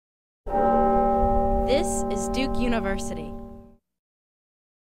This is Duke University.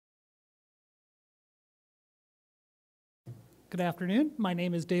 Good afternoon. My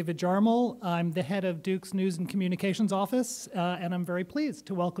name is David Jarmul. I'm the head of Duke's News and Communications Office, and I'm very pleased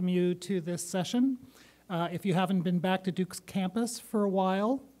to welcome you to this session. If you haven't been back to Duke's campus for a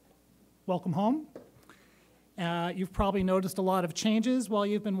while, welcome home. You've probably noticed a lot of changes while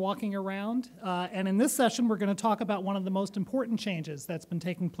you've been walking around, and in this session we're going to talk about one of the most important changes that's been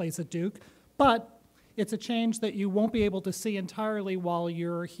taking place at Duke, but it's a change that you won't be able to see entirely while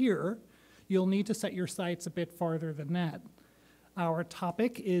you're here. You'll need to set your sights a bit farther than that. Our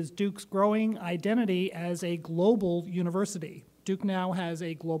topic is Duke's growing identity as a global university. Duke now has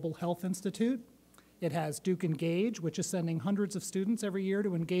a Global Health Institute. It has Duke Engage, which is sending hundreds of students every year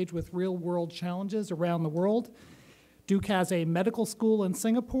to engage with real-world challenges around the world. Duke has a medical school in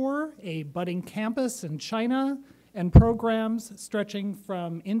Singapore, a budding campus in China, and programs stretching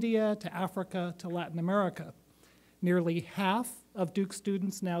from India to Africa to Latin America. Nearly half of Duke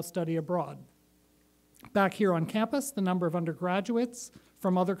students now study abroad. Back here on campus, the number of undergraduates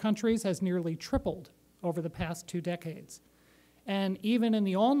from other countries has nearly tripled over the past 2 decades. And even in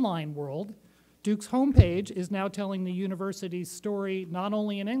the online world, Duke's homepage is now telling the university's story not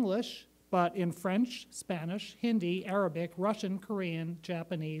only in English, but in French, Spanish, Hindi, Arabic, Russian, Korean,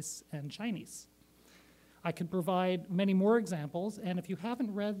 Japanese, and Chinese. I could provide many more examples, and if you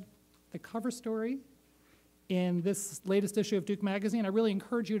haven't read the cover story in this latest issue of Duke Magazine, I really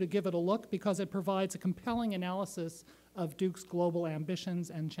encourage you to give it a look because it provides a compelling analysis of Duke's global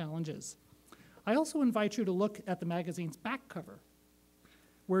ambitions and challenges. I also invite you to look at the magazine's back cover,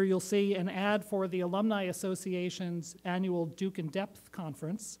 where you'll see an ad for the Alumni Association's annual Duke in Depth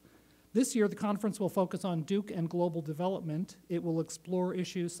conference. This year, the conference will focus on Duke and global development. It will explore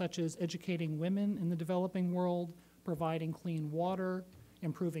issues such as educating women in the developing world, providing clean water,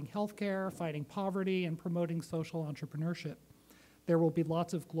 improving healthcare, fighting poverty, and promoting social entrepreneurship. There will be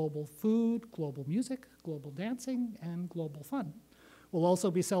lots of global food, global music, global dancing, and global fun. We'll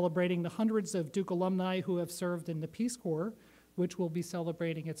also be celebrating the hundreds of Duke alumni who have served in the Peace Corps, which will be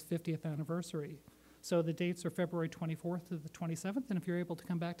celebrating its 50th anniversary. So the dates are February 24th to the 27th, and if you're able to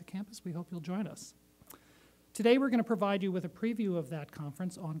come back to campus, we hope you'll join us. Today we're going to provide you with a preview of that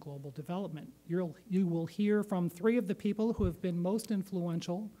conference on global development. You will hear from 3 of the people who have been most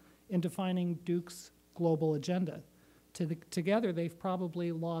influential in defining Duke's global agenda. Together, they've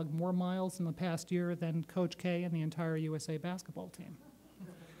probably logged more miles in the past year than Coach K and the entire USA basketball team.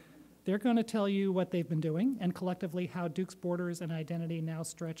 They're going to tell you what they've been doing and collectively how Duke's borders and identity now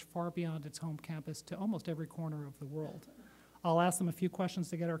stretch far beyond its home campus to almost every corner of the world. I'll ask them a few questions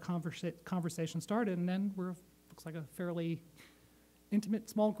to get our conversation started, and then looks like a fairly intimate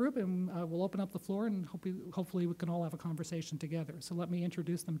small group, and we'll open up the floor and hopefully we can all have a conversation together. So let me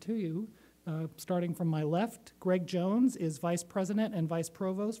introduce them to you. Starting from my left, Greg Jones is Vice President and Vice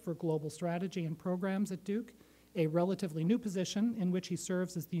Provost for Global Strategy and Programs at Duke, a relatively new position in which he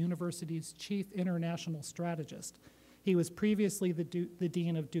serves as the university's Chief International Strategist. He was previously the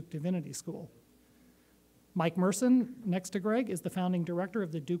Dean of Duke Divinity School. Mike Merson, next to Greg, is the founding director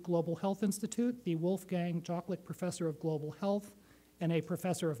of the Duke Global Health Institute, the Wolfgang Jocklick Professor of Global Health, and a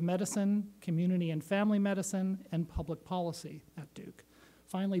Professor of Medicine, Community and Family Medicine, and Public Policy at Duke.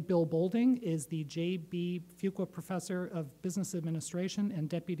 Finally, Bill Boulding is the J.B. Fuqua Professor of Business Administration and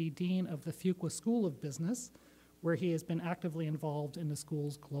Deputy Dean of the Fuqua School of Business, where he has been actively involved in the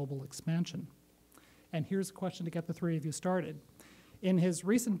school's global expansion. And here's a question to get the 3 of you started. In his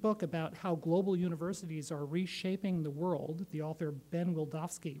recent book about how global universities are reshaping the world, the author Ben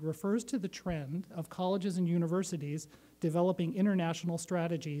Wildavsky refers to the trend of colleges and universities developing international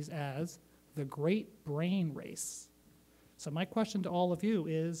strategies as the Great Brain Race. So my question to all of you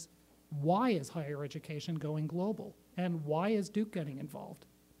is, why is higher education going global? And why is Duke getting involved?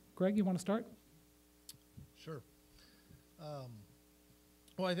 Greg, you want to start? Sure.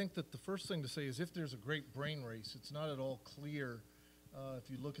 Well, I think that the first thing to say is if there's a great brain race, it's not at all clear if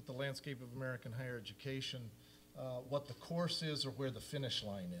you look at the landscape of American higher education, what the course is or where the finish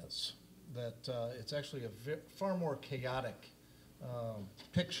line is. That it's actually a far more chaotic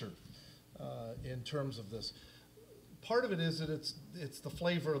picture in terms of this. Part of it is that it's the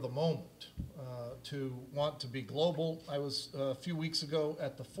flavor of the moment to want to be global. I was a few weeks ago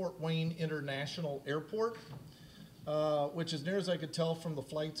at the Fort Wayne International Airport, which, as near as I could tell from the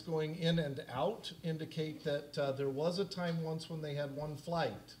flights going in and out, indicate that there was a time once when they had 1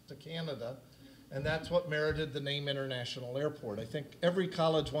 flight to Canada, and that's what merited the name International Airport. I think every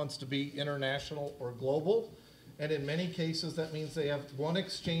college wants to be international or global, and in many cases that means they have 1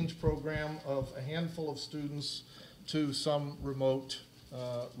 exchange program of a handful of students to some remote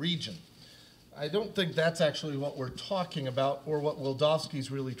region. I don't think that's actually what we're talking about or what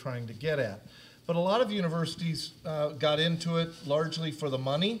Wildowski's really trying to get at. But a lot of universities got into it largely for the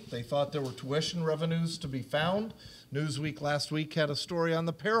money. They thought there were tuition revenues to be found. Newsweek last week had a story on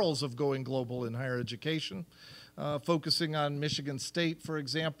the perils of going global in higher education, focusing on Michigan State, for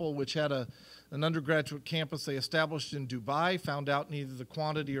example, which had an undergraduate campus they established in Dubai, found out neither the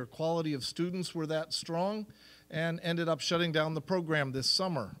quantity or quality of students were that strong, and ended up shutting down the program this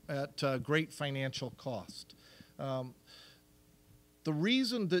summer at great financial cost. The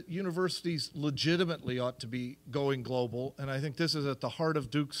reason that universities legitimately ought to be going global, and I think this is at the heart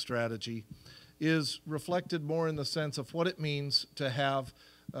of Duke's strategy, is reflected more in the sense of what it means to have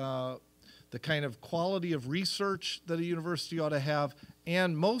the kind of quality of research that a university ought to have,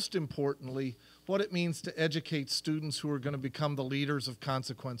 and most importantly, what it means to educate students who are going to become the leaders of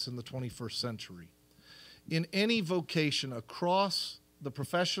consequence in the 21st century. In any vocation across the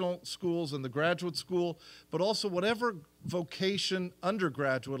professional schools and the graduate school, but also whatever vocation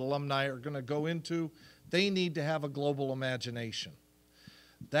undergraduate alumni are going to go into, they need to have a global imagination.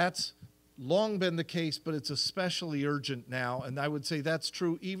 That's long been the case, but it's especially urgent now, and I would say that's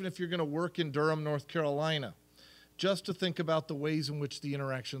true even if you're going to work in Durham, North Carolina, just to think about the ways in which the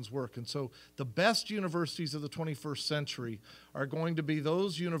interactions work. And so the best universities of the 21st century are going to be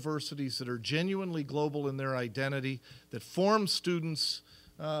those universities that are genuinely global in their identity, that form students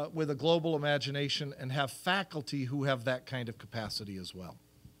with a global imagination and have faculty who have that kind of capacity as well.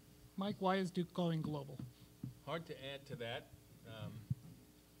 Mike, why is Duke going global? Hard to add to that.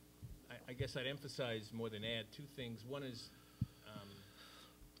 I guess I'd emphasize more than add two things. One is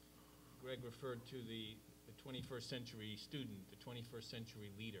Greg referred to the 21st century student, the 21st century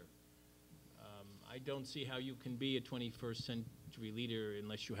leader. I don't see how you can be a 21st century leader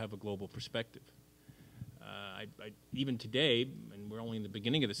unless you have a global perspective. Even today, and we're only in the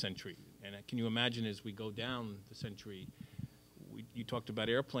beginning of the century, and can you imagine as we go down the century, you talked about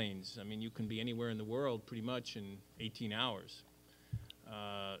airplanes. I mean, you can be anywhere in the world pretty much in 18 hours.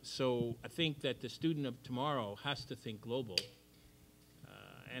 So I think that the student of tomorrow has to think global.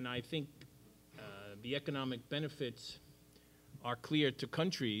 And I think the economic benefits are clear to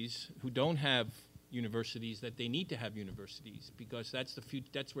countries who don't have universities that they need to have universities, because that's the future,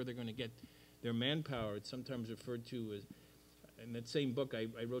 that's where they're going to get their manpower. It's sometimes referred to as, in that same book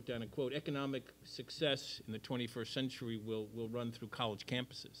I wrote down a quote, economic success in the 21st century will run through college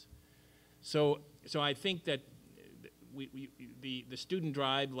campuses. So I think that the student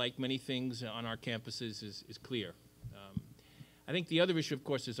drive, like many things on our campuses, is clear. I think the other issue, of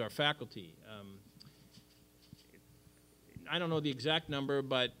course, is our faculty. I don't know the exact number,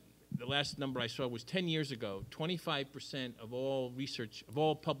 but the last number I saw was 10 years ago, 25% of all research, of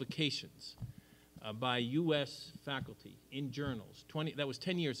all publications by U.S. faculty in journals, that was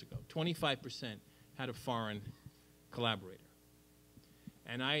 10 years ago, 25% had a foreign collaborator.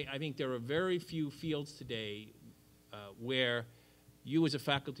 And I think there are very few fields today where you as a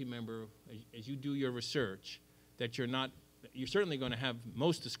faculty member, as you do your research, that you're certainly going to have,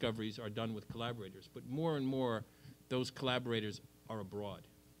 most discoveries are done with collaborators, but more and more those collaborators are abroad.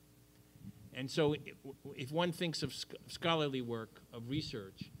 And so if one thinks of scholarly work, of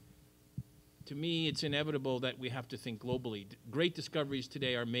research, to me it's inevitable that we have to think globally. Great discoveries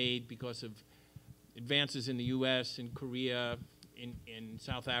today are made because of advances in the US, in Korea, in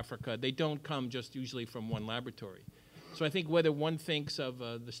South Africa. They don't come just usually from one laboratory. So I think whether one thinks of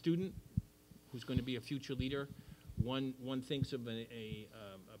the student who's going to be a future leader, one thinks of an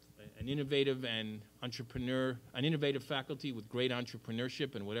innovative and an innovative faculty with great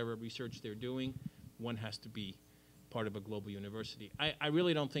entrepreneurship and whatever research they're doing, one has to be part of a global university. I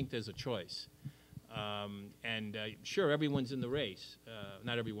really don't think there's a choice. Sure, everyone's in the race.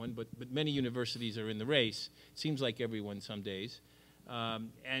 Not everyone, but many universities are in the race. It seems like everyone some days.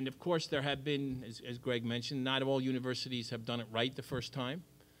 And of course, there have been, as Greg mentioned, not all universities have done it right the first time.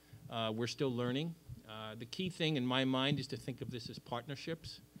 We're still learning. The key thing in my mind is to think of this as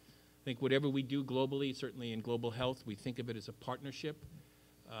partnerships. I think whatever we do globally, certainly in global health, we think of it as a partnership.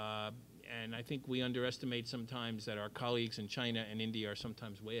 And I think we underestimate sometimes that our colleagues in China and India are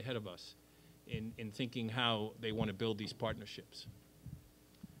sometimes way ahead of us in thinking how they want to build these partnerships.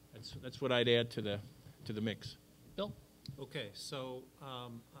 That's what I'd add to the mix. Bill? Okay, so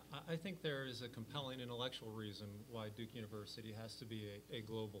I think there is a compelling intellectual reason why Duke University has to be a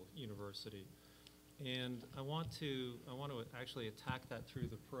global university. And I want to actually attack that through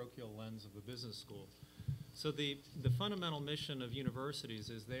the parochial lens of the business school. So the fundamental mission of universities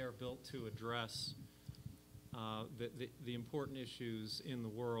is they are built to address the important issues in the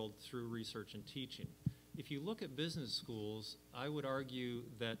world through research and teaching. if you look at business schools, I would argue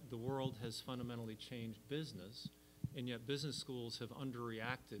that the world has fundamentally changed business, and yet business schools have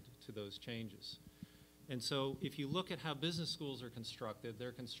underreacted to those changes. And so if you look at how business schools are constructed,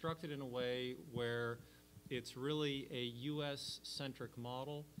 they're constructed in a way where it's really a US-centric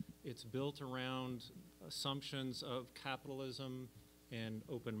model. It's built around assumptions of capitalism and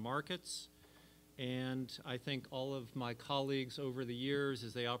open markets. And I think all of my colleagues over the years,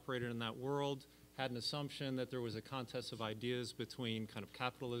 as they operated in that world, had an assumption that there was a contest of ideas between kind of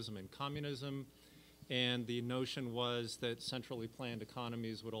capitalism and communism. And the notion was that centrally planned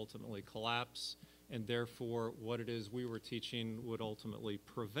economies would ultimately collapse, and therefore what it is we were teaching would ultimately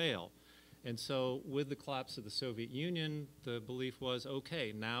prevail. And so with the collapse of the Soviet Union, the belief was,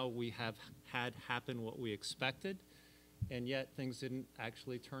 okay, now we have had happen what we expected, and yet things didn't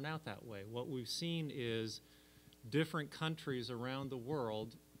actually turn out that way. What we've seen is different countries around the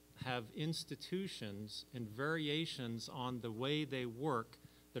world have institutions and variations on the way they work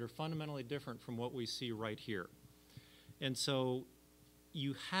that are fundamentally different from what we see right here. And so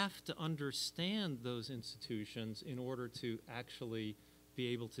you have to understand those institutions in order to actually be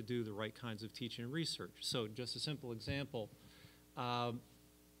able to do the right kinds of teaching and research. So just a simple example,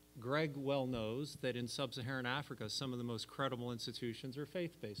 Greg well knows that in sub-Saharan Africa, some of the most credible institutions are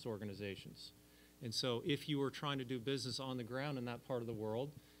faith-based organizations. And so if you are trying to do business on the ground in that part of the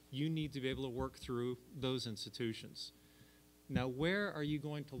world, you need to be able to work through those institutions. Now, where are you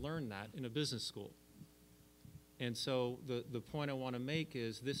going to learn that in a business school? And so the point I want to make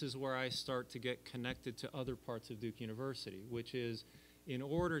is this is where I start to get connected to other parts of Duke University, which is in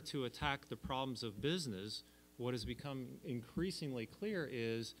order to attack the problems of business, what has become increasingly clear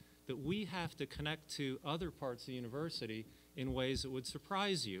is that we have to connect to other parts of the university in ways that would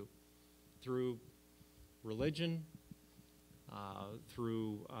surprise you through religion,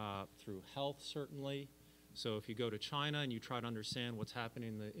 through health, certainly. So if you go to China and you try to understand what's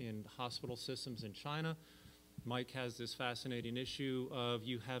happening in hospital systems in China, Mike has this fascinating issue of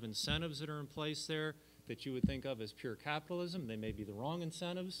you have incentives that are in place there that you would think of as pure capitalism. They may be the wrong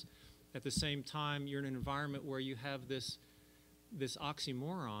incentives. At the same time, you're in an environment where you have this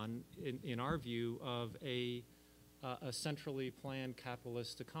oxymoron, in our view, of a centrally planned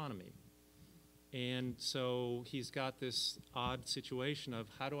capitalist economy. And so he's got this odd situation of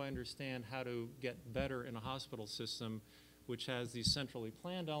how do I understand how to get better in a hospital system which has these centrally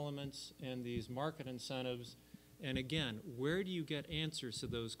planned elements and these market incentives. And again, where do you get answers to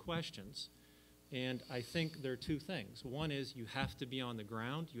those questions? And I think there are two things. One is you have to be on the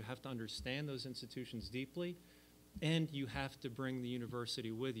ground. You have to understand those institutions deeply. And you have to bring the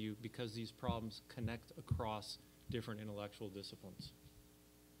university with you because these problems connect across different intellectual disciplines.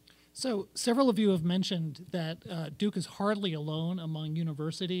 So several of you have mentioned that Duke is hardly alone among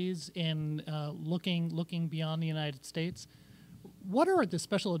universities in looking beyond the United States. What are the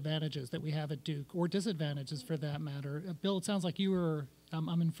special advantages that we have at Duke, or disadvantages for that matter? Bill, it sounds like you were,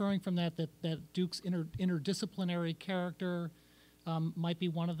 I'm inferring from that Duke's interdisciplinary character might be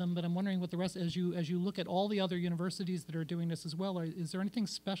one of them, but I'm wondering what the rest, as you look at all the other universities that are doing this as well, is there anything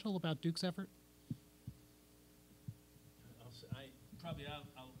special about Duke's effort?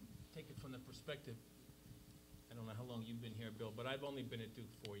 I'll take it from the perspective, I don't know how long you've been here, Bill, but I've only been at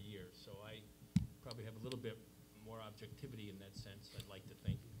Duke 4 years, so I probably have a little bit more objectivity in that sense, I'd like to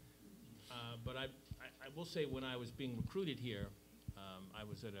think. But I will say when I was being recruited here, I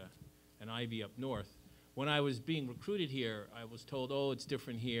was at an Ivy up north. When I was being recruited here, I was told, oh, it's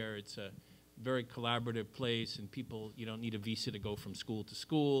different here. It's a very collaborative place, and people, you don't need a visa to go from school to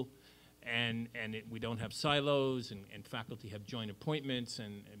school. And we don't have silos, and faculty have joint appointments,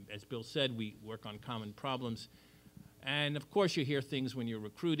 and as Bill said, we work on common problems. And of course you hear things when you're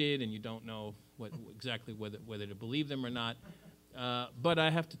recruited and you don't know exactly whether to believe them or not. But I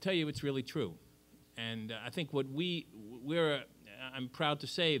have to tell you it's really true. And I think what I'm proud to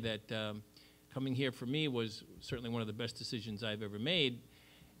say that coming here for me was certainly one of the best decisions I've ever made.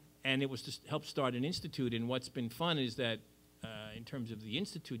 And it was to help start an institute, and what's been fun is that in terms of the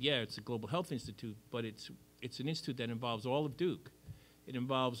institute, yeah, it's a global health institute, but it's an institute that involves all of Duke. It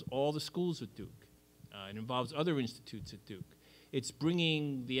involves all the schools at Duke. It involves other institutes at Duke. It's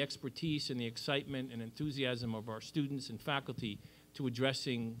bringing the expertise and the excitement and enthusiasm of our students and faculty to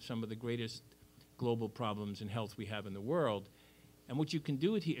addressing some of the greatest global problems in health we have in the world. And what you can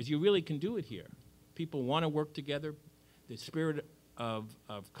do it here is you really can do it here. People want to work together. The spirit of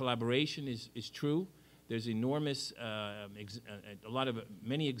collaboration is true. There's enormous,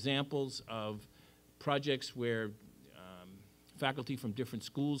 many examples of projects where faculty from different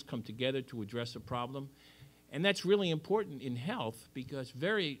schools come together to address a problem. And that's really important in health because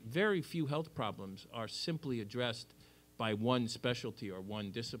very, very few health problems are simply addressed by one specialty or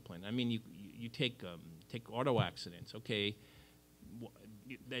one discipline. I mean, you take auto accidents, okay,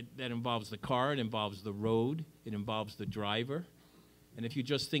 that involves the car, it involves the road, it involves the driver. And if you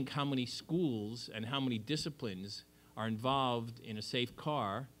just think how many schools and how many disciplines are involved in a safe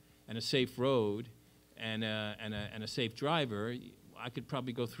car and a safe road and a safe driver, I could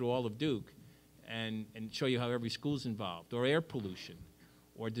probably go through all of Duke and show you how every school's involved, or air pollution,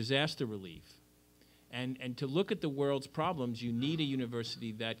 or disaster relief. And to look at the world's problems, you need a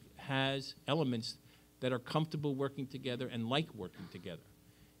university that has elements that are comfortable working together and like working together.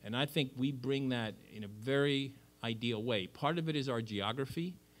 And I think we bring that in a very ideal way. Part of it is our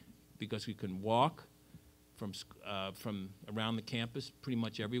geography, because we can walk from around the campus pretty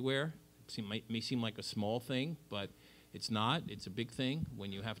much everywhere. It may seem like a small thing, but it's not. It's a big thing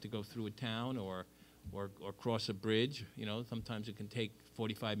when you have to go through a town or cross a bridge. You know, sometimes it can take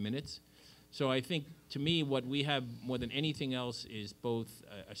 45 minutes. So I think, to me, what we have more than anything else is both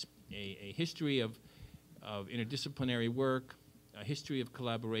a history of interdisciplinary work, a history of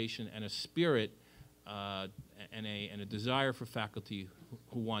collaboration, and a spirit and a desire for faculty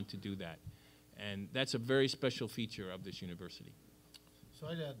who want to do that. And that's a very special feature of this university. So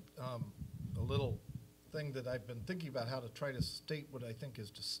I'd add a little thing that I've been thinking about, how to try to state what I think is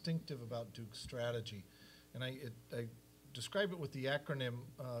distinctive about Duke's strategy. And I describe it with the acronym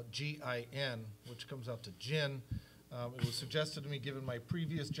GIN, which comes out to GIN. It was suggested to me, given my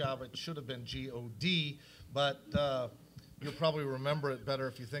previous job, it should have been GOD, but you'll probably remember it better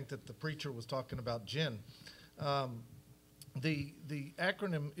if you think that the preacher was talking about gin. The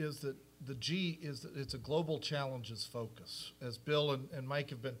acronym is that the G is that it's a global challenges focus. As Bill and Mike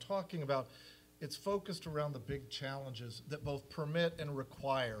have been talking about, it's focused around the big challenges that both permit and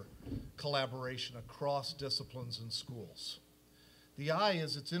require collaboration across disciplines and schools. The I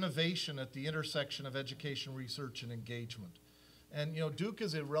is its innovation at the intersection of education, research, and engagement. And you know, Duke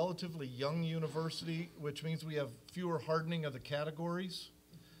is a relatively young university, which means we have fewer hardening of the categories.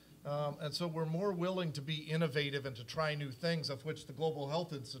 And so we're more willing to be innovative and to try new things, of which the Global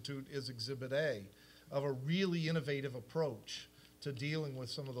Health Institute is Exhibit A, of a really innovative approach to dealing with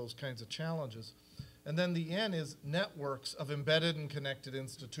some of those kinds of challenges. And then the N is networks of embedded and connected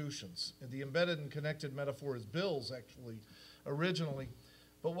institutions. And the embedded and connected metaphor is Bill's, actually, originally.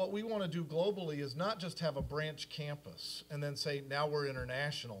 But what we want to do globally is not just have a branch campus and then say, now we're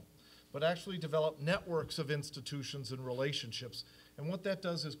international, but actually develop networks of institutions and relationships. And what that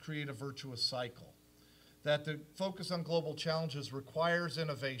does is create a virtuous cycle. That the focus on global challenges requires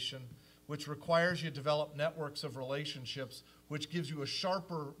innovation, which requires you to develop networks of relationships, which gives you a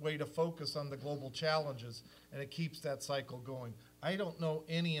sharper way to focus on the global challenges, and it keeps that cycle going. I don't know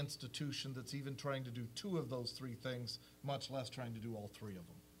any institution that's even trying to do two of those three things, much less trying to do all three of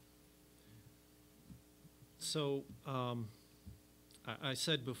them. So I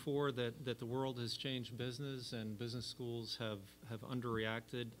said before that the world has changed business and business schools have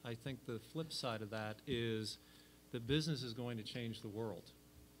underreacted. I think the flip side of that is that business is going to change the world.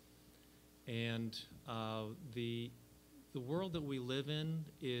 And the world that we live in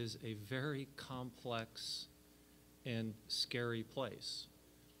is a very complex and scary place.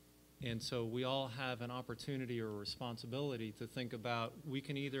 And so we all have an opportunity or a responsibility to think about, we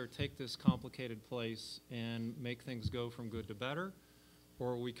can either take this complicated place and make things go from good to better,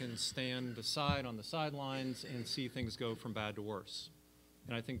 or we can stand aside on the sidelines and see things go from bad to worse.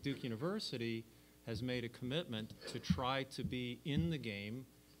 And I think Duke University has made a commitment to try to be in the game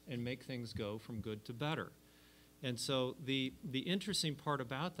and make things go from good to better. And so the interesting part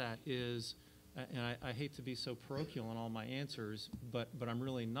about that is, and I hate to be so parochial in all my answers, but I'm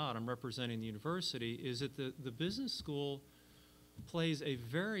really not. I'm representing the university, is that the business school plays a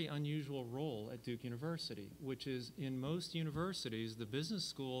very unusual role at Duke University, which is, in most universities, the business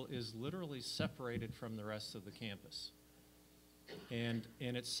school is literally separated from the rest of the campus. And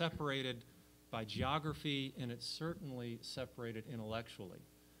it's separated by geography, and it's certainly separated intellectually.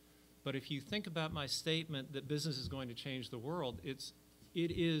 But if you think about my statement that business is going to change the world, it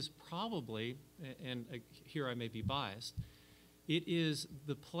is probably, and here I may be biased, it is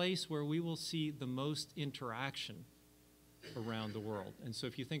the place where we will see the most interaction around the world. And so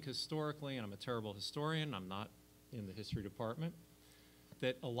if you think historically, and I'm a terrible historian, I'm not in the history department,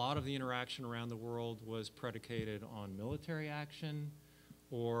 that a lot of the interaction around the world was predicated on military action,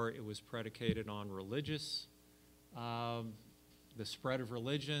 or it was predicated on religious, the spread of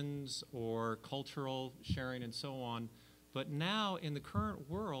religions, or cultural sharing, and so on. But now, in the current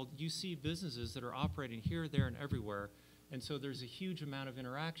world, you see businesses that are operating here, there, and everywhere, and so there's a huge amount of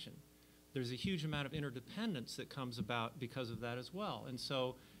interaction. there's a huge amount of interdependence that comes about because of that as well. And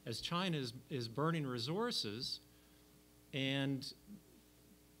so as China is burning resources and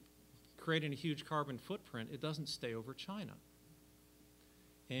creating a huge carbon footprint, it doesn't stay over China.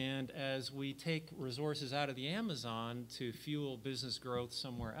 And as we take resources out of the Amazon to fuel business growth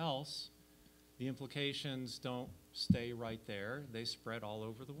somewhere else, the implications don't stay right there. They spread all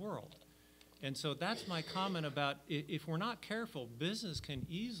over the world. And so that's my comment about if we're not careful, business can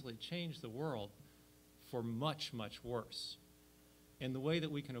easily change the world for much, much worse. And the way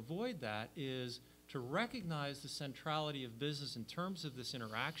that we can avoid that is to recognize the centrality of business in terms of this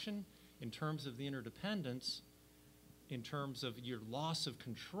interaction, in terms of the interdependence, in terms of your loss of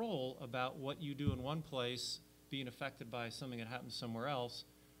control about what you do in one place being affected by something that happens somewhere else.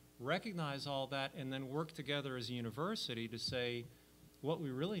 Recognize all that and then work together as a university to say what we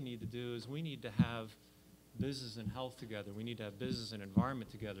really need to do is we need to have business and health together. We need to have business and environment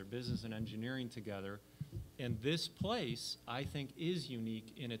together, business and engineering together. And this place, I think, is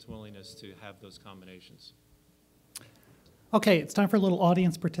unique in its willingness to have those combinations. Okay, it's time for a little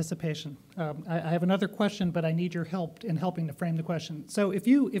audience participation. I have another question, but I need your help in helping to frame the question. So if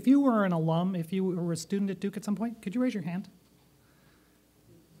you were an alum, if you were a student at Duke at some point, could you raise your hand?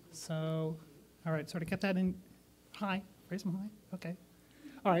 So, all right, sort of get that in high, raise them high, okay.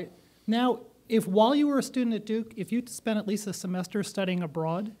 All right, now, if while you were a student at Duke, if you spent at least a semester studying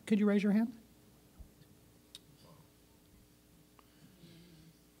abroad, could you raise your hand?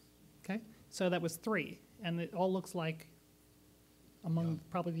 Okay, so that was 3, and it all looks like among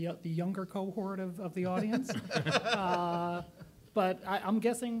probably the younger cohort of the audience. But I'm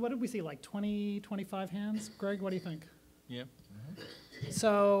guessing, what did we see, like 20, 25 hands? Greg, what do you think? Yeah.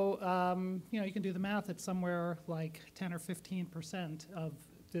 So, you know, you can do the math. It's somewhere like 10 or 15% of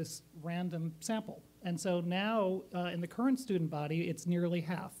this random sample. And so now, in the current student body, it's nearly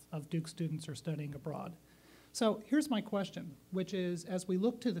half of Duke students are studying abroad. So here's my question, which is, as we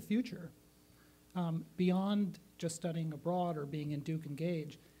look to the future, beyond just studying abroad or being in Duke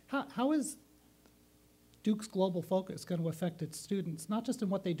Engage, how is Duke's global focus going to affect its students, not just in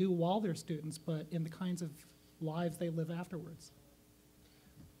what they do while they're students, but in the kinds of lives they live afterwards?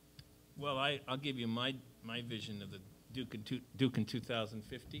 Well, I'll give you my vision of the Duke in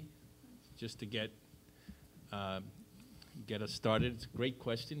 2050, just to get us started. It's a great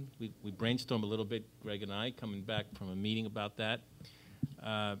question. We brainstormed a little bit, Greg and I, coming back from a meeting about that.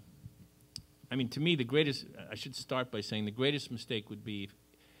 I mean, to me, I should start by saying the greatest mistake would be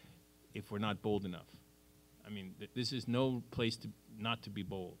if we're not bold enough. I mean, this is no place not to be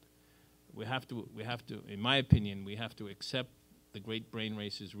bold. We have to, in my opinion, we have to accept the great brain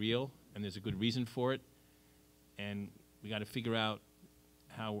race is real, and there's a good reason for it, and we got to figure out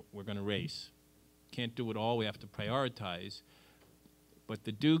how we're going to race. Can't do it all. We have to prioritize. But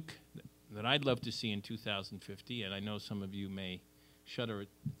the Duke that I'd love to see in 2050, and I know some of you may shudder at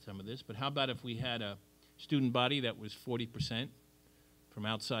some of this, but how about if we had a student body that was 40% from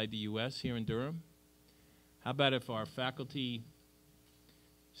outside the U.S. here in Durham? How about if our faculty,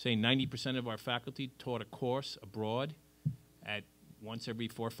 say 90% of our faculty taught a course abroad at once every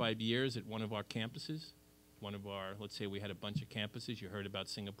 4 or 5 years at one of our campuses? One of our, let's say we had a bunch of campuses. You heard about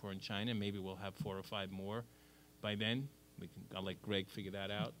Singapore and China. Maybe we'll have 4 or 5 more by then. I'll let Greg figure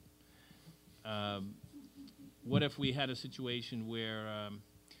that out. What if we had a situation where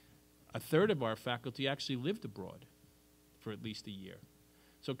a third of our faculty actually lived abroad for at least a year?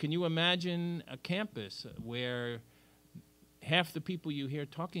 So can you imagine a campus where half the people you hear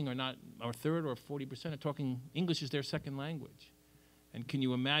talking or third or 40% are talking English as their second language? And can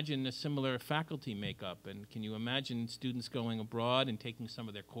you imagine a similar faculty makeup? And can you imagine students going abroad and taking some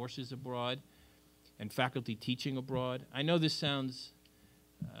of their courses abroad and faculty teaching abroad? I know this sounds,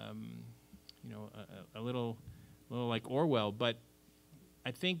 you know, a little like Orwell, but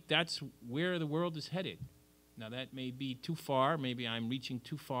I think that's where the world is headed. Now, that may be too far. Maybe I'm reaching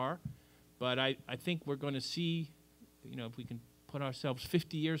too far. But I think we're going to see, you know, if we can put ourselves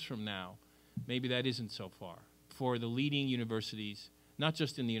 50 years from now, maybe that isn't so far for the leading universities, not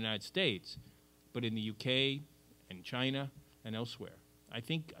just in the United States, but in the UK and China and elsewhere. I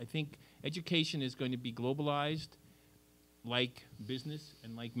think education is going to be globalized like business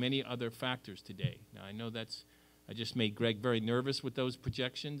and like many other factors today. Now, I know I just made Greg very nervous with those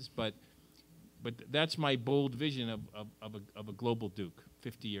projections, but that's my bold vision of a global Duke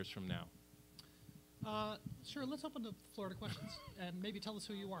 50 years from now. Sure, let's open the floor to questions, and maybe tell us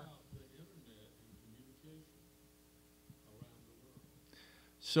who you are.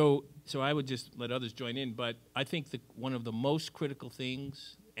 So I would just let others join in, but I think one of the most critical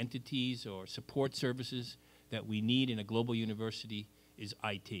things, entities or support services that we need in a global university is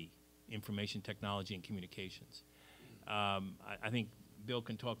IT, information technology and communications. I think Bill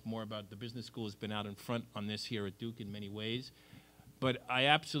can talk more about the business school has been out in front on this here at Duke in many ways. But I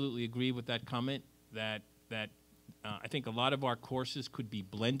absolutely agree with that comment that I think a lot of our courses could be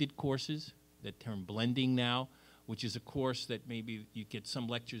blended courses, that term blending now, which is a course that maybe you get some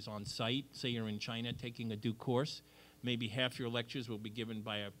lectures on site. Say you're in China taking a Duke course. Maybe half your lectures will be given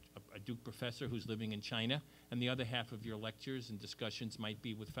by a Duke professor who's living in China, and the other half of your lectures and discussions might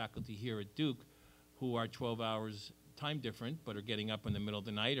be with faculty here at Duke who are 12 hours time different but are getting up in the middle of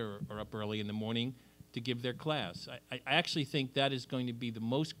the night or up early in the morning to give their class. I actually think that is going to be the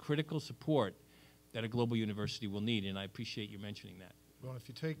most critical support that a global university will need, and I appreciate you mentioning that. Well, if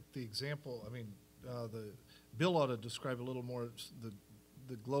you take the example, I mean, Bill ought to describe a little more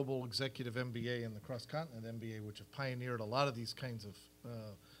the Global Executive MBA and the Cross-Continent MBA, which have pioneered a lot of these kinds of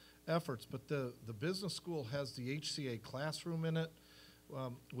efforts. But the business school has the HCA classroom in it,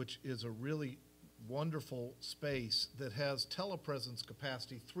 which is a really wonderful space that has telepresence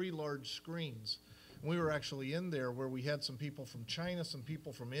capacity, 3 large screens. And we were actually in there where we had some people from China, some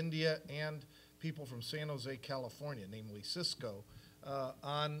people from India, and people from San Jose, California, namely Cisco,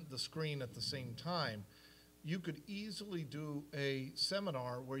 on the screen at the same time. You could easily do a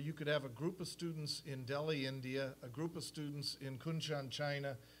seminar where you could have a group of students in Delhi, India, a group of students in Kunshan,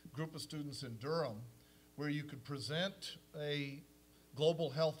 China, a group of students in Durham, where you could present a global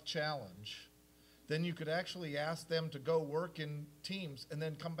health challenge. Then you could actually ask them to go work in teams and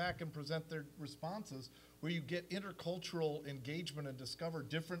then come back and present their responses, where you get intercultural engagement and discover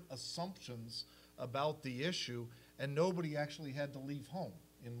different assumptions about the issue, and nobody actually had to leave home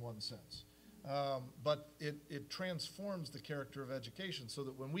in one sense. But it transforms the character of education, so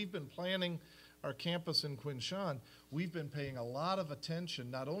that when we've been planning our campus in Kunshan, we've been paying a lot of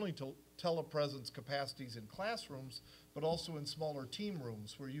attention not only to telepresence capacities in classrooms, but also in smaller team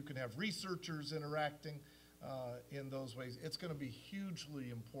rooms where you can have researchers interacting in those ways. It's going to be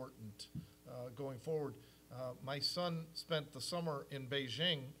hugely important going forward. My son spent the summer in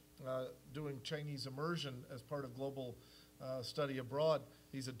Beijing doing Chinese immersion as part of global study abroad.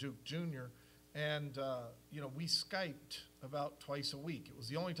 He's a Duke junior. And, you know, we Skyped about twice a week. It was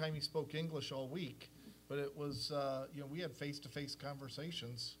the only time he spoke English all week, but it was, you know, we had face-to-face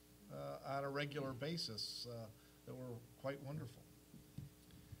conversations on a regular basis that were quite wonderful.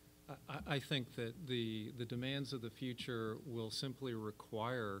 I think that the demands of the future will simply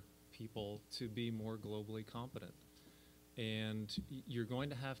require people to be more globally competent. And you're going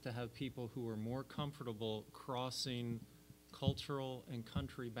to have people who are more comfortable crossing cultural and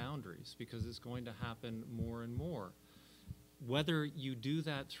country boundaries, because it's going to happen more and more. Whether you do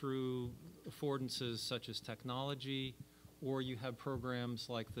that through affordances such as technology, or you have programs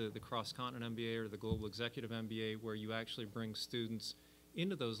like the Cross-Continent MBA or the Global Executive MBA where you actually bring students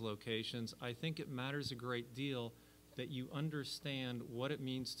into those locations, I think it matters a great deal that you understand what it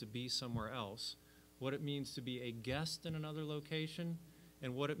means to be somewhere else, what it means to be a guest in another location,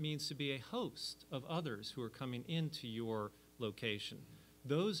 and what it means to be a host of others who are coming into your location.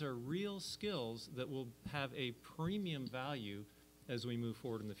 Those are real skills that will have a premium value as we move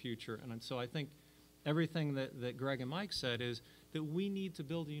forward in the future. And so I think everything that Greg and Mike said is that we need to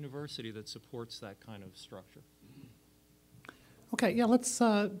build a university that supports that kind of structure. Okay, yeah, let's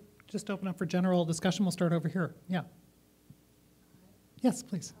just open up for general discussion. We'll start over here. Yeah. Yes,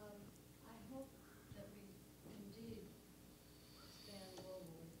 please. I hope that we indeed stand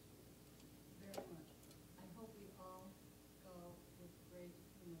globally very much. I hope we all go with great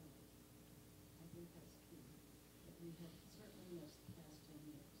humility. I think that's key. That we have certainly missed the past 10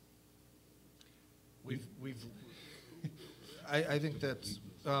 years. I think that's,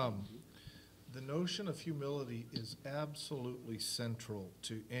 the notion of humility is absolutely central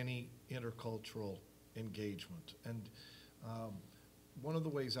to any intercultural engagement. And one of the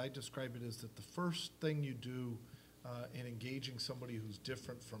ways I describe it is that the first thing you do in engaging somebody who's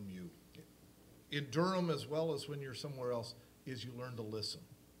different from you, in Durham as well as when you're somewhere else, is you learn to listen.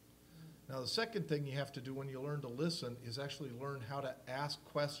 Now, the second thing you have to do when you learn to listen is actually learn how to ask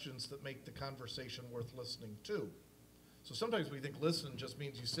questions that make the conversation worth listening to. So sometimes we think listen just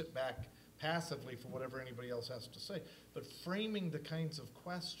means you sit back passively for whatever anybody else has to say, but framing the kinds of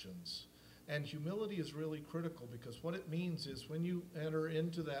questions. And humility is really critical, because what it means is when you enter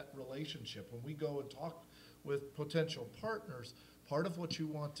into that relationship, when we go and talk with potential partners, part of what you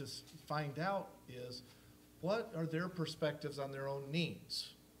want to find out is what are their perspectives on their own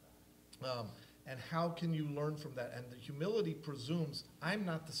needs? And how can you learn from that? And the humility presumes I'm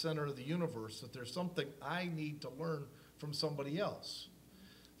not the center of the universe, that there's something I need to learn from somebody else.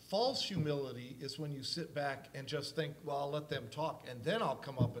 False humility is when you sit back and just think, well, I'll let them talk, and then I'll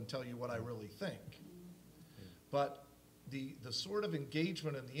come up and tell you what I really think. But the sort of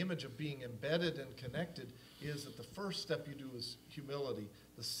engagement and the image of being embedded and connected is that the first step you do is humility.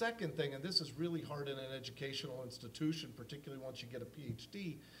 The second thing, and this is really hard in an educational institution, particularly once you get a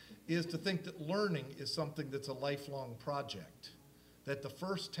Ph.D., is to think that learning is something that's a lifelong project. That the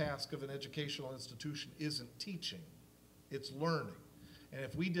first task of an educational institution isn't teaching, it's learning. And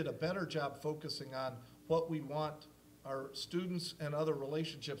if we did a better job focusing on what we want our students and other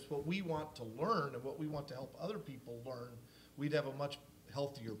relationships, what we want to learn and what we want to help other people learn, we'd have a much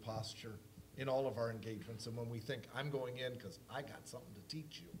healthier posture in all of our engagements. And when we think, I'm going in because I got something to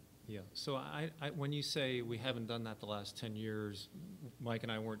teach you. Yeah, so when you say we haven't done that the last 10 years, Mike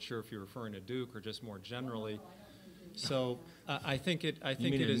and I weren't sure if you're referring to Duke or just more generally. So I think it is. You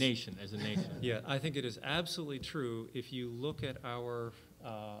mean a nation, as a nation. Yeah, I think it is absolutely true. If you look at our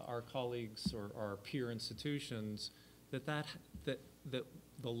colleagues or our peer institutions, that the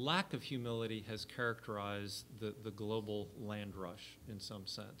lack of humility has characterized the global land rush in some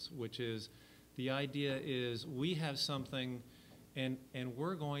sense, which is the idea is we have something and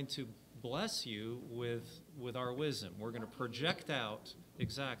we're going to bless you with our wisdom. We're going to project out,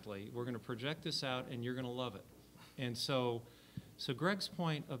 exactly, we're going to project this out and you're going to love it. And so Greg's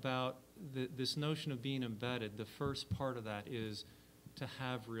point about this notion of being embedded, the first part of that is to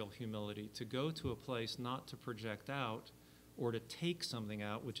have real humility, to go to a place not to project out or to take something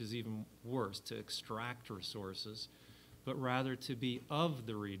out, which is even worse, to extract resources, but rather to be of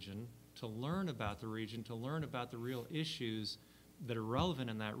the region, to learn about the region, to learn about the real issues that are relevant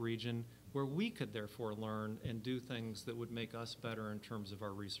in that region, where we could therefore learn and do things that would make us better in terms of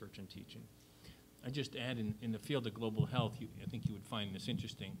our research and teaching. I just add in the field of global health, I think you would find this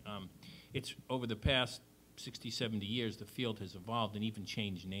interesting. It's over the past 60, 70 years, the field has evolved and even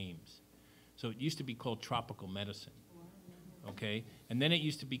changed names. So it used to be called tropical medicine, okay? And then it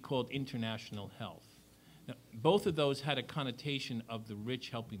used to be called international health. Now, both of those had a connotation of the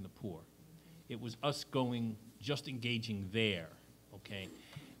rich helping the poor. It was us just engaging there, okay?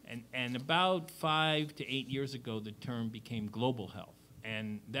 And about 5 to 8 years ago, the term became global health.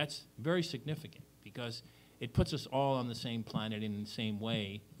 And that's very significant because it puts us all on the same planet in the same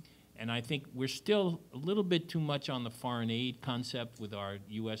way. And I think we're still a little bit too much on the foreign aid concept with our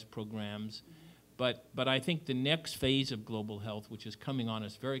U.S. programs. But I think the next phase of global health, which is coming on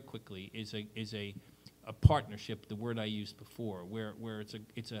us very quickly, is a partnership, the word I used before, where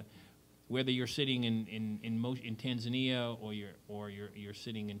it's a whether you're sitting in Tanzania or you're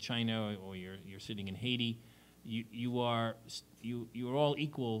sitting in China or you're sitting in Haiti, you are all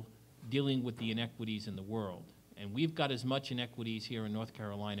equal dealing with the inequities in the world. And we've got as much inequities here in North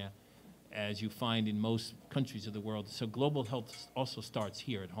Carolina as you find in most countries of the world. So global health also starts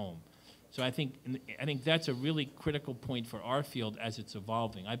here at home. So I think that's a really critical point for our field as it's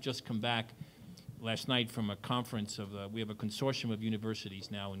evolving. I've just come back last night from a conference we have a consortium of universities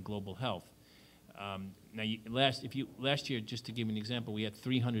now in global health. Last year, just to give you an example, we had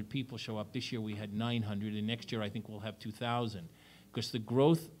 300 people show up. This year we had 900, and next year I think we'll have 2,000. Because the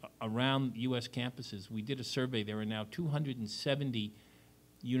growth around U.S. campuses, we did a survey. There are now 270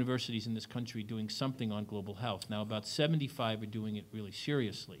 universities in this country doing something on global health. Now about 75 are doing it really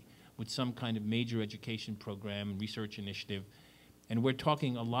seriously with some kind of major education program and research initiative. And we're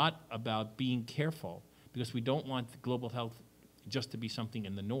talking a lot about being careful because we don't want global health just to be something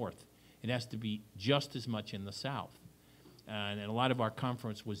in the north. It has to be just as much in the south. And a lot of our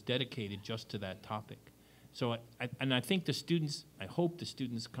conference was dedicated just to that topic. So, I think the students, I hope the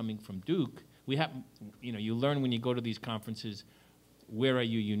students coming from Duke, you learn when you go to these conferences, where are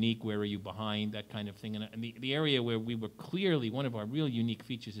you unique, where are you behind, that kind of thing. And the area where we were clearly, one of our real unique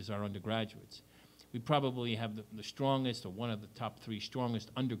features is our undergraduates. We probably have the strongest, or one of the top 3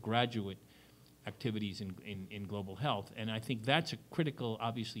 strongest undergraduate activities in global health. And I think that's a critical,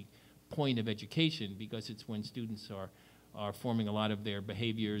 obviously, point of education because it's when students are forming a lot of their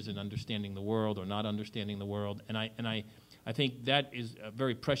behaviors and understanding the world or not understanding the world. And I think that is a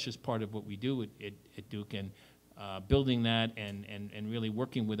very precious part of what we do at Duke, and building that and really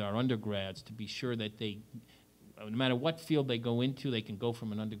working with our undergrads to be sure that they, no matter what field they go into, they can go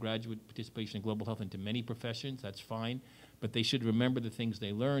from an undergraduate participation in global health into many professions. That's fine. But they should remember the things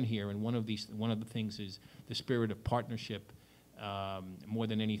they learn here, and one of the things is the spirit of partnership. More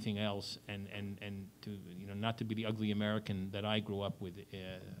than anything else, and to not to be the ugly American that I grew up with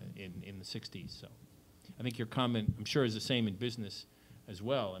in the '60s. So, I think your comment, I'm sure, is the same in business as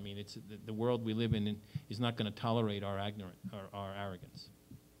well. I mean, it's the world we live in is not going to tolerate our arrogance.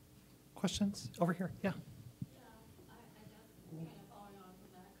 Questions over here? Yeah. Yeah, I guess kind of following on from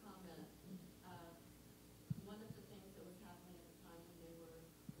that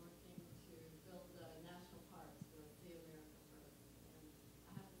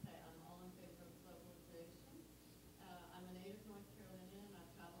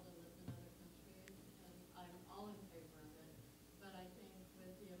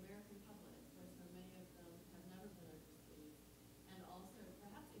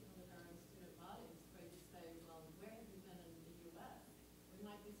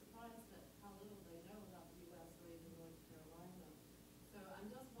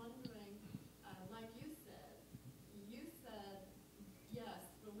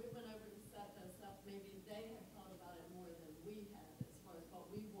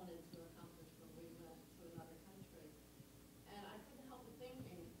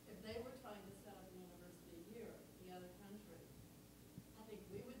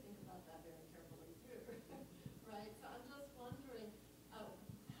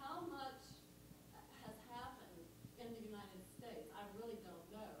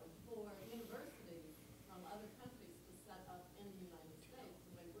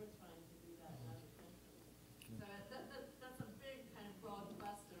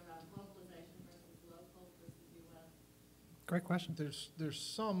Great question. There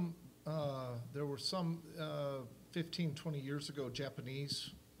were some 15, 20 years ago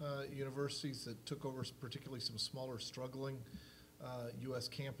Japanese universities that took over particularly some smaller struggling U.S.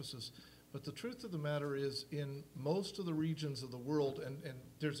 campuses. But the truth of the matter is in most of the regions of the world, and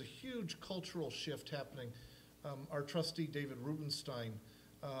there's a huge cultural shift happening. Our trustee, David Rubenstein,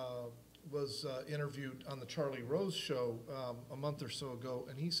 was interviewed on the Charlie Rose show a month or so ago,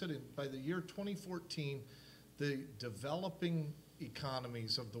 and he said by the year 2014, the developing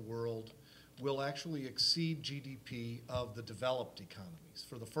economies of the world will actually exceed GDP of the developed economies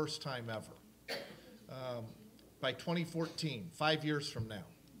for the first time ever. By 2014, 5 years from now.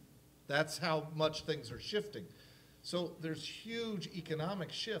 That's how much things are shifting. So there's huge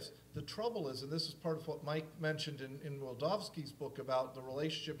economic shifts. The trouble is, and this is part of what Mike mentioned in Wildowski's book about the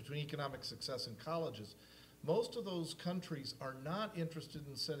relationship between economic success and colleges, most of those countries are not interested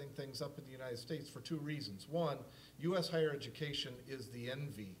in setting things up in the United States for two reasons. One, U.S. higher education is the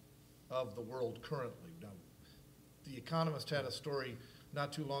envy of the world currently. Now, The Economist had a story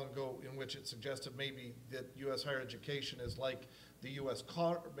not too long ago in which it suggested maybe that U.S. higher education is like the U.S.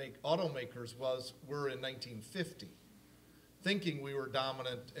 automakers were in 1950, thinking we were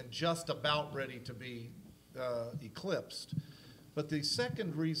dominant and just about ready to be eclipsed. But the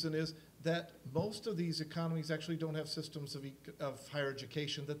second reason is that most of these economies actually don't have systems of higher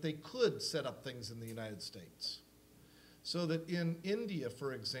education that they could set up things in the United States. So that in India,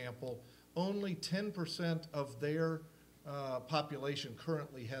 for example, only 10% of their population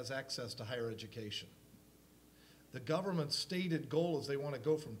currently has access to higher education. The government's stated goal is they want to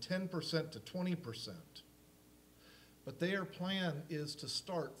go from 10% to 20%. But their plan is to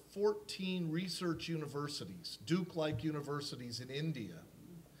start 14 research universities, Duke-like universities in India.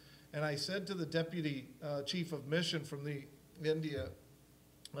 And I said to the deputy chief of mission from the India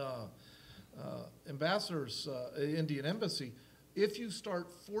ambassador's Indian embassy, if you start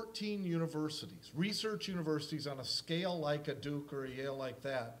 14 universities, research universities on a scale like a Duke or a Yale like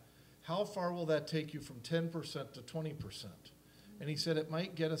that, how far will that take you from 10% to 20%? And he said it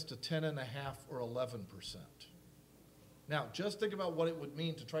might get us to 10.5 or 11%. Now, just think about what it would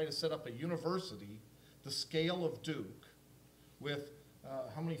mean to try to set up a university the scale of Duke with,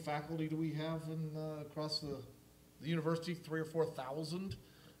 how many faculty do we have across the university? 3,000 or 4,000?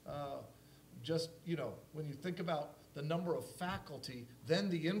 Just, when you think about the number of faculty, then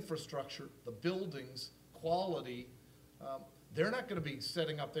the infrastructure, the buildings, quality, they're not going to be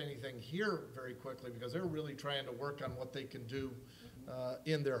setting up anything here very quickly because they're really trying to work on what they can do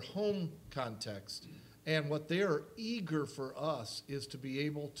in their home context. And what they're eager for us is to be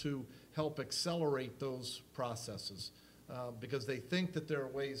able to help accelerate those processes because they think that there are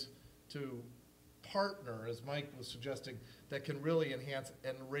ways to partner, as Mike was suggesting, that can really enhance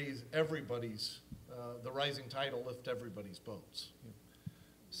and raise everybody's, the rising tide will lift everybody's boats. Yeah.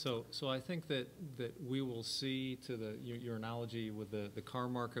 So I think that we will see, to your analogy with the car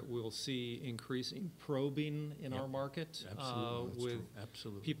market, we'll see increasing probing in our market. Absolutely.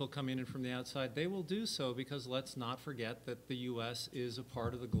 With people coming in from the outside. They will do so because let's not forget that the U.S. is a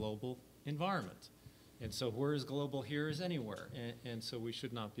part of the global environment. And so where is global? Here is anywhere. And so we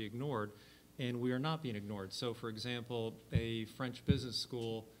should not be ignored. And we are not being ignored. So for example, a French business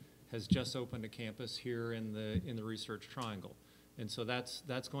school has just opened a campus here in the Research Triangle. And so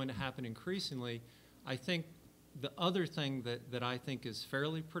that's going to happen increasingly. I think the other thing that I think is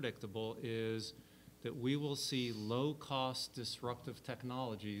fairly predictable is that we will see low-cost disruptive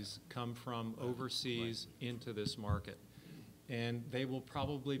technologies come from overseas into this market. And they will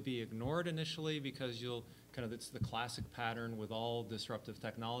probably be ignored initially because it's the classic pattern with all disruptive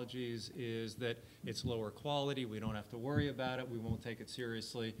technologies is that it's lower quality, we don't have to worry about it, we won't take it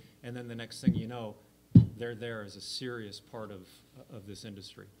seriously, and then the next thing you know, they're there as a serious part of this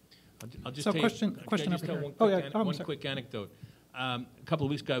industry. I'll just so tell question just tell one quick anecdote. A couple of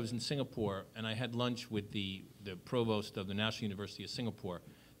weeks ago I was in Singapore and I had lunch with the provost of the National University of Singapore.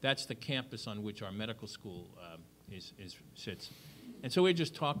 That's the campus on which our medical school sits. And so we were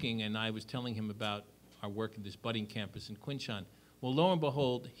just talking and I was telling him about our work at this budding campus in Quinshan. Well, lo and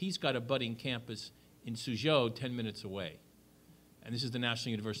behold, he's got a budding campus in Suzhou 10 minutes away. And this is the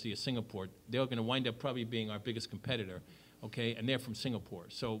National University of Singapore. They're going to wind up probably being our biggest competitor, okay? And they're from Singapore.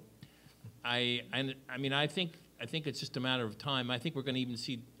 So, I think it's just a matter of time. I think we're going to even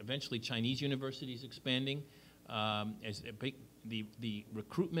see eventually Chinese universities expanding. As the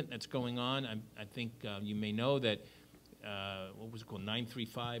recruitment that's going on, I think you may know that what was it called,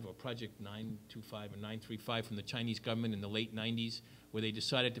 935 or Project 925 or 935 from the Chinese government in the late 90s, where they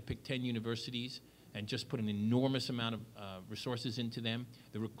decided to pick 10 universities and just put an enormous amount of resources into them.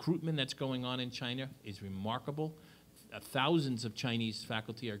 The recruitment that's going on in China is remarkable. thousands of Chinese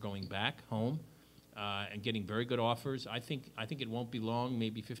faculty are going back home and getting very good offers. I think it won't be long,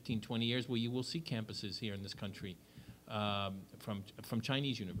 maybe 15, 20 years, where you will see campuses here in this country from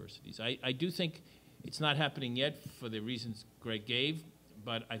Chinese universities. I do think it's not happening yet for the reasons Greg gave,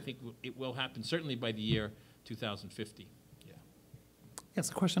 but I think it will happen certainly by the year 2050. Yeah. Yes,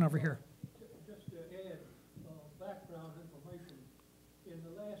 a question over here. Just to add background information, in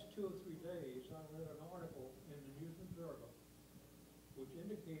the last 2 or 3 days, I read an article in the News of Durham which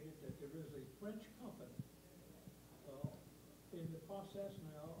indicated that there is a French company in the process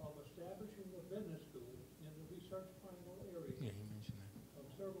now of establishing a business school in the Research Triangle area. Yeah, he mentioned that. Of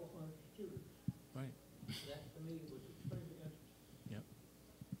several hundred students. Right. That to me was extremely interesting. Yep.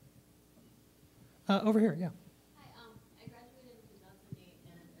 Over here, yeah. Hi, I graduated in 2008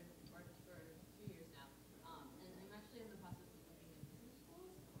 and I've worked for 2 years now. And I'm actually in the process of looking at business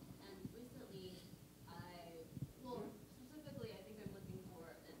schools. And recently, specifically, I think I'm looking for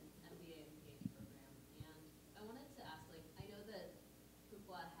an MBA and PhD program. And I wanted to ask, like, I know that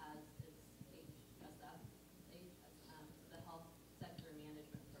Fuqua has its HSF, the Health Sector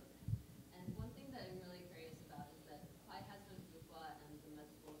Management Program. And one thing that I'm really curious about is that why hasn't Fuqua and the Med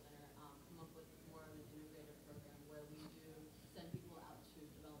School Center come up with more of an integrated program where we do send people out to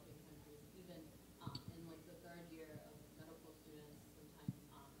developing countries, even in like the 3rd year of medical students,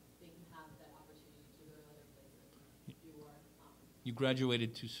 sometimes they can have that opportunity to go to other places and do work. You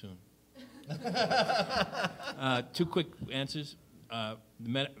graduated too soon. 2 quick answers.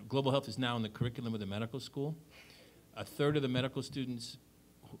 Global health is now in the curriculum of the medical school. A third of the medical students,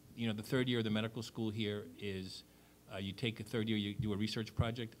 the 3rd year of the medical school here is you take a 3rd year, you do a research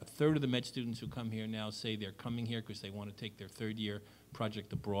project. A third of the med students who come here now say they're coming here because they want to take their 3rd year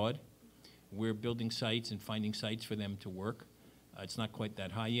project abroad. We're building sites and finding sites for them to work. It's not quite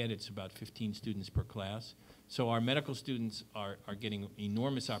that high yet. It's about 15 students per class. So our medical students are getting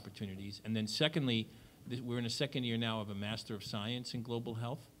enormous opportunities. And then secondly, we're in a 2nd year now of a Master of Science in Global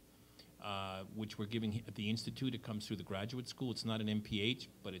Health, which we're giving at the Institute. It comes through the graduate school. It's not an MPH,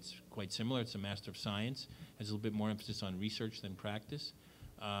 but it's quite similar. It's a Master of Science. Has a little bit more emphasis on research than practice.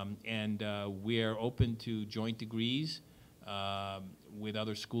 And we're open to joint degrees with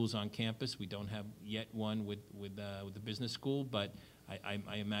other schools on campus. We don't have yet one with the business school, but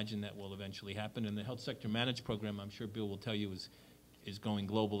I imagine that will eventually happen. And the Health Sector Managed program, I'm sure Bill will tell you, is going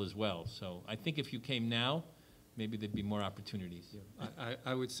global as well. So I think if you came now, maybe there'd be more opportunities. Yeah.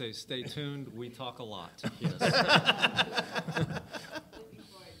 I would say stay tuned. We talk a lot. Yes. Looking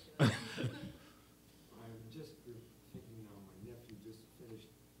forward to it. I'm just thinking now, my nephew just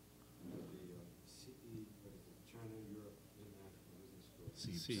finished the CE, China, Europe International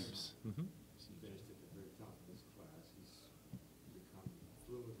Business School. CEBS. Mm-hmm. He finished at the very top of his class. He's become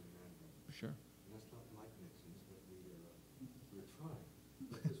fluent in Mandarin. Sure. And that's not like Nixon's, but we're trying.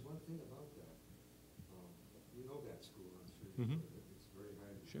 But there's one thing about that. You know that school, I'm sure you Mhm. know that. It's very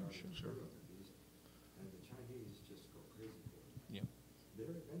highly Sure, regarded sure. in Europe, at least. And the Chinese just go crazy for it. Yep.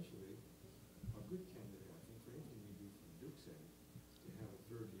 They're eventually a good candidate, I think, for anything we do from Duke's end, to have a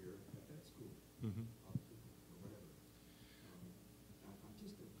 3rd year at that school, Mm-hmm. or whatever. I'm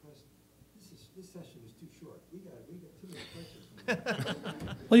just impressed. This session is too short. We got too many questions.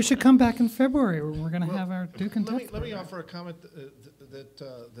 Well, you should come back in February. We're going to Well, have our Duke and Tech. Let me offer a comment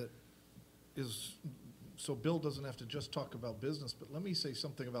that is, so Bill doesn't have to just talk about business, but let me say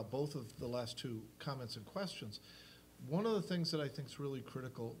something about both of the last 2 comments and questions. One of the things that I think is really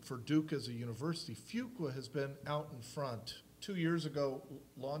critical for Duke as a university, Fuqua has been out in front 2 years ago,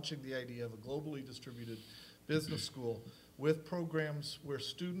 launching the idea of a globally distributed business school with programs where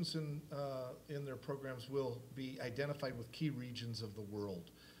students in their programs will be identified with key regions of the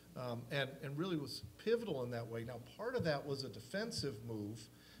world. And really was pivotal in that way. Now, part of that was a defensive move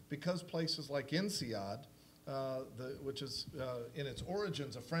because places like INSEAD, which is in its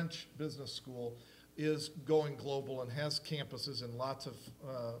origins a French business school, is going global and has campuses in lots of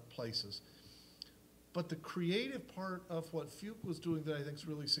places. But the creative part of what Fuqua was doing that I think is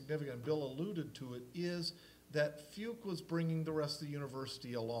really significant, and Bill alluded to it, is that Fuqua was bringing the rest of the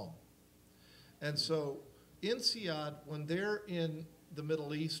university along. And so INSEAD, when they're in the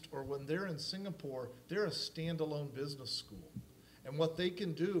Middle East or when they're in Singapore, they're a standalone business school. And what they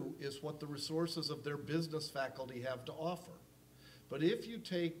can do is what the resources of their business faculty have to offer. But if you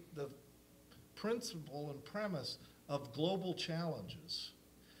take the principle and premise of global challenges,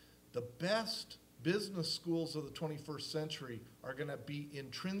 the best business schools of the 21st century are going to be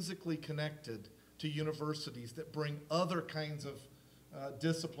intrinsically connected to universities that bring other kinds of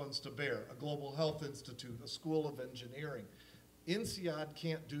disciplines to bear, a global health institute, a school of engineering. INSEAD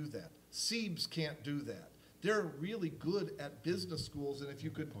can't do that. CEBS can't do that. they're really good at business schools, and if you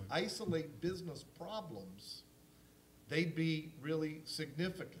could isolate business problems, they'd be really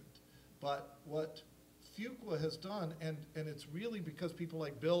significant. But what Fuqua has done, and it's really because people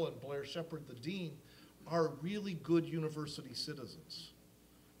like Bill and Blair Shepard, the dean, are really good university citizens.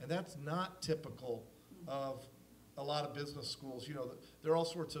 And that's not typical of a lot of business schools. You know, there are all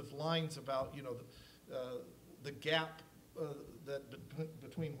sorts of lines about, you know, the gap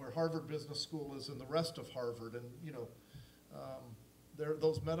between where Harvard Business School is and the rest of Harvard. And, you know,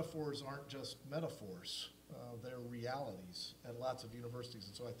 those metaphors aren't just metaphors. They're realities at lots of universities.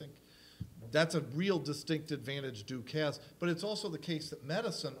 And so I think that's a real distinct advantage Duke has. But it's also the case that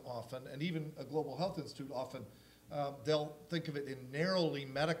medicine often, and even a global health institute often, they'll think of it in narrowly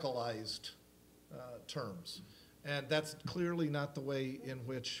medicalized terms. And that's clearly not the way in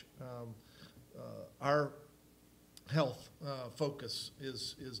which our health focus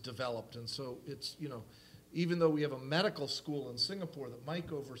is developed. And so it's, you know, even though we have a medical school in Singapore that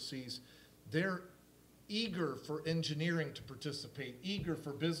Mike oversees, they're eager for engineering to participate, eager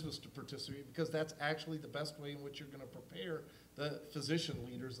for business to participate, because that's actually the best way in which you're going to prepare the physician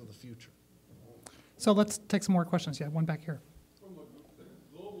leaders of the future. So let's take some more questions. Yeah, one back here. From a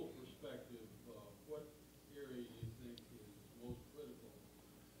global perspective, what area do you think is most critical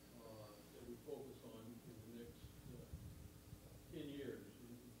that we focus on in the next 10 years to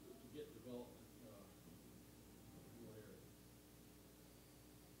get development in what area?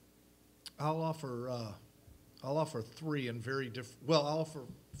 I'll offer three and very different. Well, I'll offer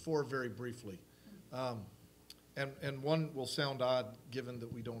four very briefly, and one will sound odd given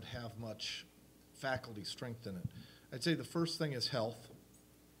that we don't have much faculty strength in it. I'd say the first thing is health.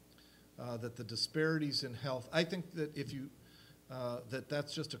 That the disparities in health. I think that if you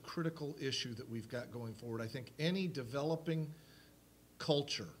that's just a critical issue that we've got going forward. I think any developing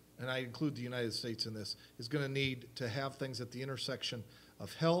culture, and I include the United States in this, is going to need to have things at the intersection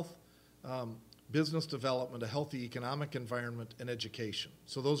of health, business development, a healthy economic environment, and education.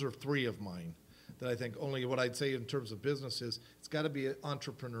 So those are three of mine that I think only what I'd say in terms of business is it's got to be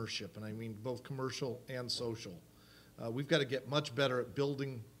entrepreneurship, and I mean both commercial and social. We've got to get much better at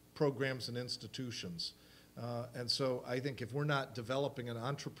building programs and institutions. And so I think if we're not developing an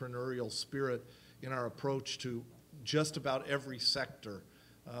entrepreneurial spirit in our approach to just about every sector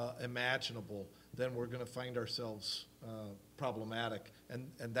imaginable, then we're going to find ourselves problematic, and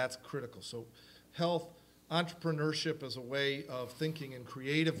that's critical. So health, entrepreneurship as a way of thinking in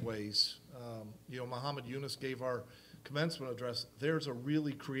creative ways. You know, Muhammad Yunus gave our commencement address. There's a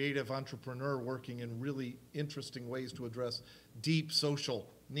really creative entrepreneur working in really interesting ways to address deep social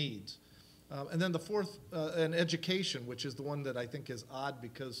needs. And then the fourth, an education, which is the one that I think is odd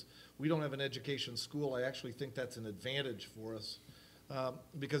because we don't have an education school. I actually think that's an advantage for us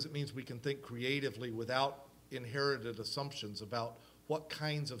because it means we can think creatively without inherited assumptions about what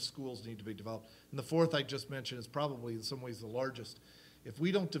kinds of schools need to be developed. And the fourth I just mentioned is probably in some ways the largest. If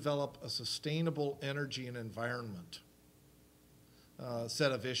we don't develop a sustainable energy and environment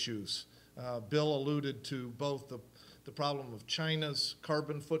set of issues, Bill alluded to both the problem of China's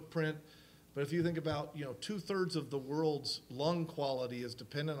carbon footprint, but if you think about, you know, 2/3 of the world's lung quality is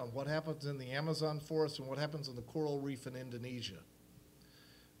dependent on what happens in the Amazon forest and what happens in the coral reef in Indonesia.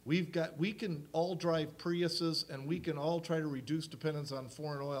 We can all drive Priuses and we can all try to reduce dependence on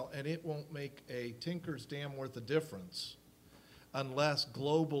foreign oil, and it won't make a tinker's damn worth of difference unless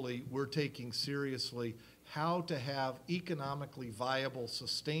globally we're taking seriously how to have economically viable,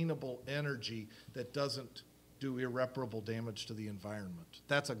 sustainable energy that doesn't do irreparable damage to the environment.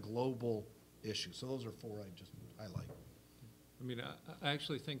 That's a global issue. So those are four I just highlight. I mean, I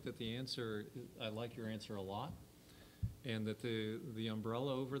actually think that the answer, I like your answer a lot, and that the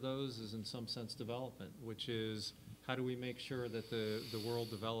umbrella over those is in some sense development, which is how do we make sure that the world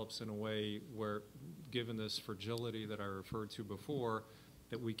develops in a way where, given this fragility that I referred to before,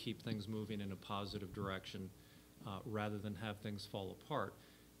 that we keep things moving in a positive direction rather than have things fall apart.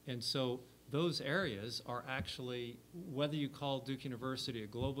 And so those areas are actually, whether you call Duke University a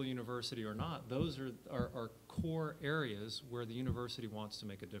global university or not, those are core areas where the university wants to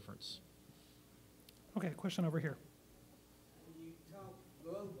make a difference. Okay, question over here. You talk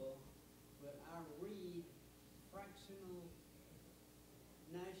global, but I read fractional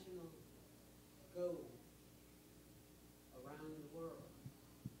national goals around the world.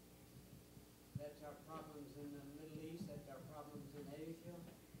 That's our problems in the Middle East, that's our problems in Asia.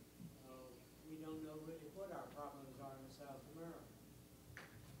 We don't know really what our problems are in South America.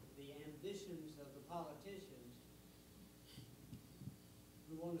 The ambitions of the politicians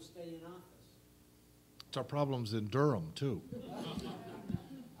who want to stay in office. It's our problems in Durham, too. I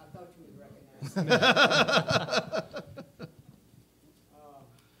thought you would recognize But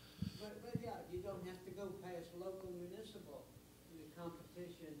yeah, you don't have to go past local municipal in the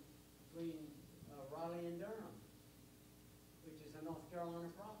competition between Raleigh and Durham, which is a North Carolina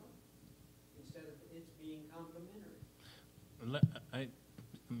problem, instead of it's being complementary.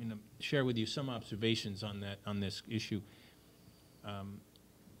 I'm going to share with you some observations on this issue.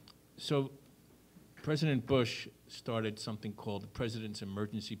 So President Bush started something called the President's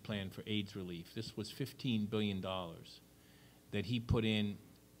Emergency Plan for AIDS Relief. This was $15 billion that he put in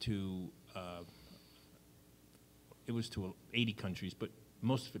to, it was to 80 countries, but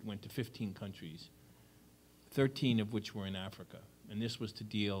most of it went to 15 countries, 13 of which were in Africa. And this was to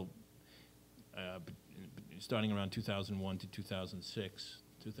deal, starting around 2001 to 2006,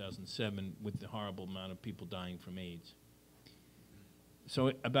 2007, with the horrible amount of people dying from AIDS.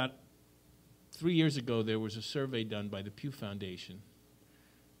 So about 3 years ago, there was a survey done by the Pew Foundation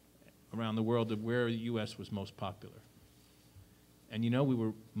around the world of where the U.S. was most popular. And you know, we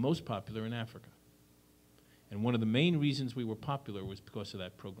were most popular in Africa. And one of the main reasons we were popular was because of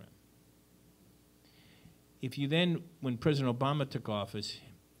that program. If you then, when President Obama took office,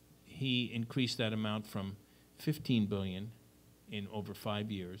 he increased that amount from $15 billion in over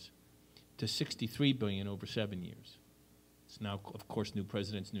 5 years to $63 billion over 7 years. It's now, of course, new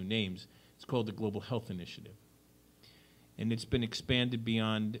presidents, new names. It's called the Global Health Initiative. And it's been expanded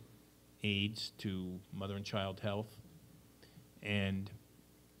beyond AIDS to mother and child health and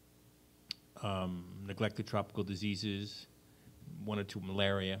neglected tropical diseases, 1 or 2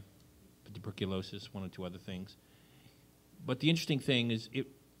 malaria, tuberculosis, 1 or 2 other things. But the interesting thing is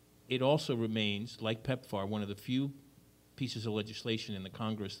it also remains, like PEPFAR, one of the few pieces of legislation in the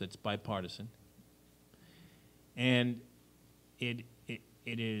Congress that's bipartisan. And it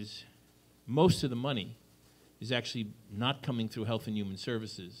is, most of the money is actually not coming through Health and Human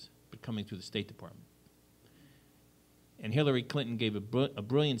Services, but coming through the State Department. And Hillary Clinton gave a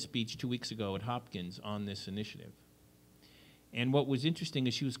brilliant speech 2 weeks ago at Hopkins on this initiative. And what was interesting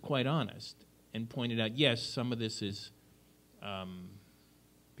is she was quite honest and pointed out, yes, some of this is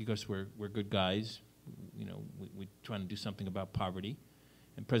because we're good guys. You know, we're trying to do something about poverty.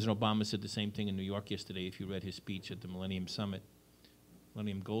 And President Obama said the same thing in New York yesterday, if you read his speech at the Millennium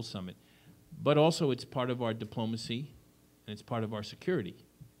Goals Summit. But also it's part of our diplomacy and it's part of our security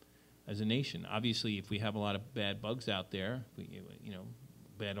as a nation. Obviously, if we have a lot of bad bugs out there, you know,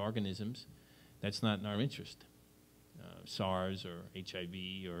 bad organisms, that's not in our interest. SARS or HIV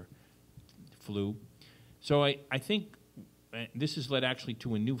or flu. So I think this has led actually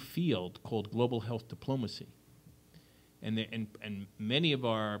to a new field called global health diplomacy. And many of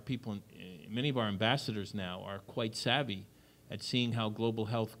our people, many of our ambassadors now are quite savvy at seeing how global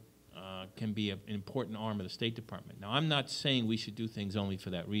health can be an important arm of the State Department. Now, I'm not saying we should do things only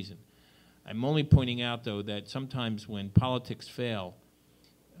for that reason. I'm only pointing out, though, that sometimes when politics fail,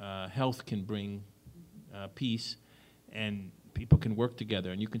 health can bring peace and people can work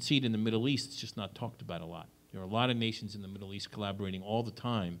together. And you can see it in the Middle East. It's just not talked about a lot. There are a lot of nations in the Middle East collaborating all the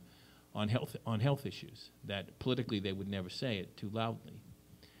time on health issues that politically they would never say it too loudly.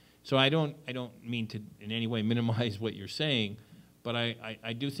 So I don't mean to in any way minimize what you're saying, but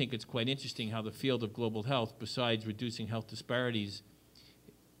I do think it's quite interesting how the field of global health, besides reducing health disparities,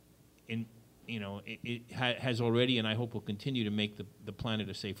 it has already, and I hope will continue to make the planet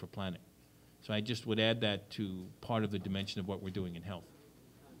a safer planet. So I just would add that to part of the dimension of what we're doing in health.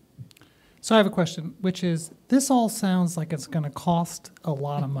 So I have a question, which is, this all sounds like it's going to cost a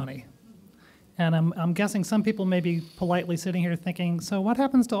lot of money. And I'm guessing some people may be politely sitting here thinking, so what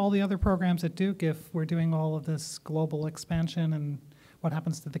happens to all the other programs at Duke if we're doing all of this global expansion, and what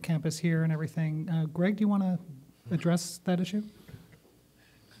happens to the campus here and everything? Greg, do you want to address that issue?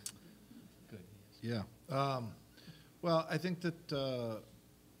 Good. Yeah. Well, I think that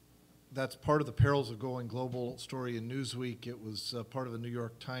that's part of the perils of going global story in Newsweek. It was part of a New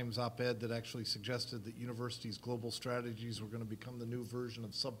York Times op-ed that actually suggested that universities' global strategies were going to become the new version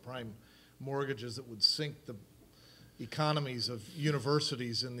of subprime mortgages that would sink the economies of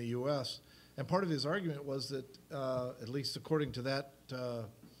universities in the U.S. And part of his argument was that, at least according to that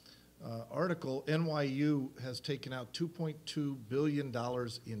article, NYU has taken out $2.2 billion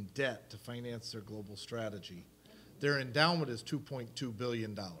in debt to finance their global strategy. Their endowment is $2.2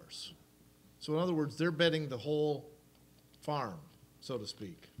 billion. So in other words, they're betting the whole farm, so to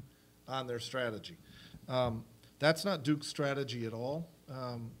speak, on their strategy. That's not Duke's strategy at all.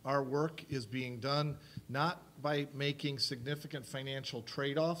 Our work is being done not by making significant financial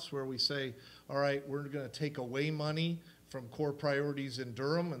trade-offs where we say, all right, we're going to take away money from core priorities in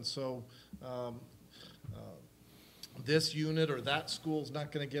Durham, and so this unit or that school is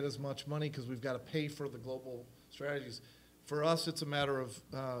not going to get as much money because we've got to pay for the global strategies. For us, it's a matter of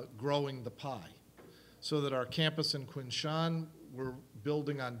growing the pie. So that our campus in Quinshan, we're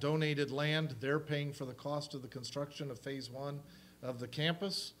building on donated land. They're paying for the cost of the construction of phase 1 of the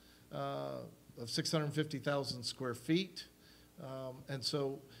campus of 650,000 square feet. And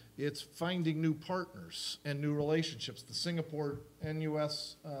so it's finding new partners and new relationships. The Singapore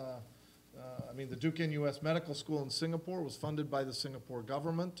NUS, the Duke NUS Medical School in Singapore was funded by the Singapore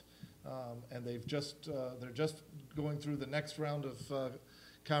government. And they're just going through the next round of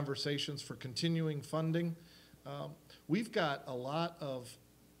conversations for continuing funding. We've got a lot of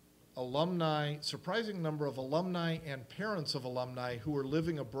alumni, surprising number of alumni and parents of alumni who are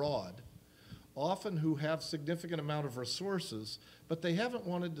living abroad, often who have significant amount of resources, but they haven't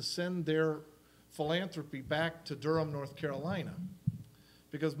wanted to send their philanthropy back to Durham, North Carolina,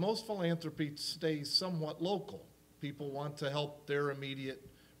 because most philanthropy stays somewhat local. People want to help their immediate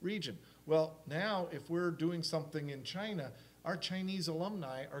region. Well, now if we're doing something in China, our Chinese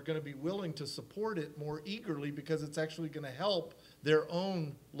alumni are going to be willing to support it more eagerly because it's actually going to help their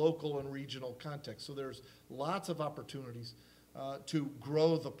own local and regional context. So there's lots of opportunities to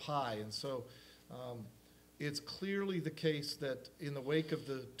grow the pie. And so it's clearly the case that in the wake of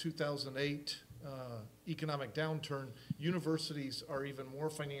the 2008 economic downturn, universities are even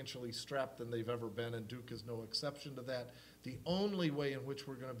more financially strapped than they've ever been, and Duke is no exception to that. The only way in which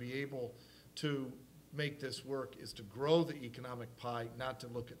we're going to be able to make this work is to grow the economic pie, not to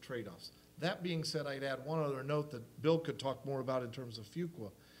look at trade-offs. That being said, I'd add one other note that Bill could talk more about in terms of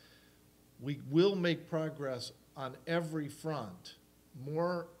Fuqua. We will make progress on every front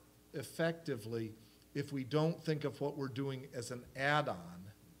more effectively if we don't think of what we're doing as an add-on,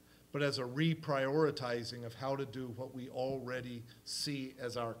 but as a reprioritizing of how to do what we already see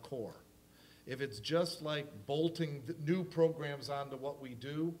as our core. If it's just like bolting the new programs onto what we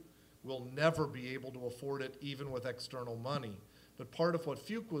do, we'll never be able to afford it even with external money. But part of what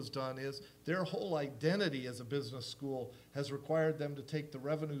Fuqua's done is their whole identity as a business school has required them to take the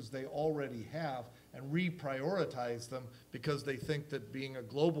revenues they already have and reprioritize them because they think that being a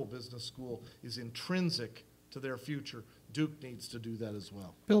global business school is intrinsic to their future. Duke needs to do that as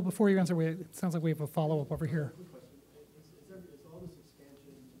well. Bill, before you answer, it sounds like we have a follow-up over here. Quick question. Is all this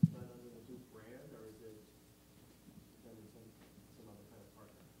expansion done under the Duke brand, or is it done in some other kind of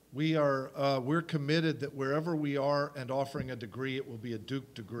partner? We're committed that wherever we are and offering a degree, it will be a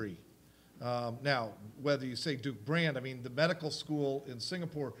Duke degree. Now, whether you say Duke brand, the medical school in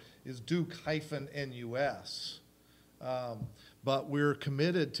Singapore is Duke-NUS. But we're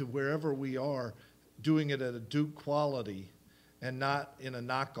committed to wherever we are doing it at a Duke quality and not in a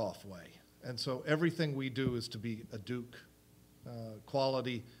knockoff way. And so everything we do is to be a Duke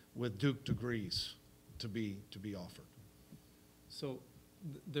quality with Duke degrees to be offered. So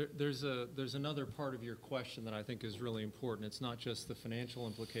there's another part of your question that I think is really important. It's not just the financial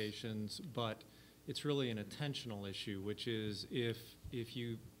implications, but it's really an attentional issue, which is if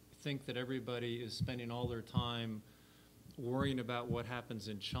you think that everybody is spending all their time worrying about what happens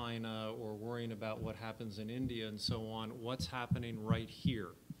in China or worrying about what happens in India and so on, what's happening right here?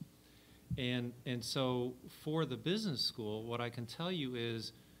 And so for the business school, what I can tell you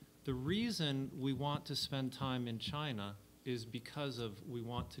is the reason we want to spend time in China is because of we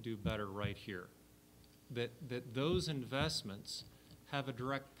want to do better right here. That those investments have a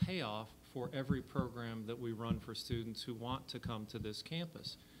direct payoff for every program that we run for students who want to come to this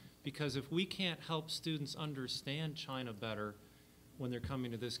campus. Because if we can't help students understand China better when they're coming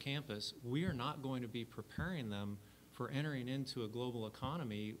to this campus, we are not going to be preparing them for entering into a global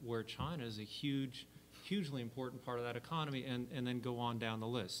economy where China is a hugely important part of that economy, and then go on down the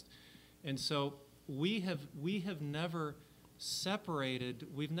list. And so we have never separated,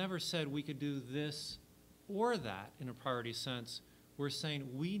 we've never said we could do this or that in a priority sense. We're saying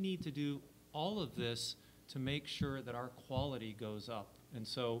we need to do all of this to make sure that our quality goes up. And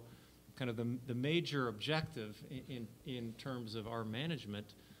so kind of the major objective in terms of our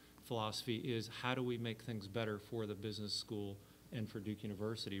management philosophy is how do we make things better for the business school and for Duke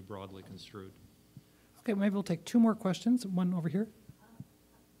University broadly construed. Okay, maybe we'll take two more questions. One over here.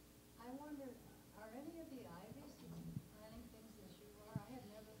 I wonder, are any of the Ivies planning things as you are? I have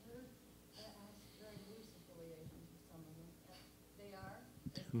never heard, I have very loose affiliations with some of them. They are?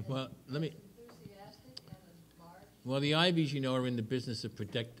 Well, let me. Enthusiastic and as large? Well, the Ivies, are in the business of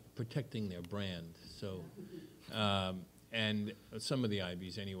protecting their brand. So, and some of the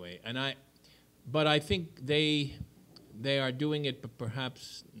Ivies anyway. But I think they are doing it, but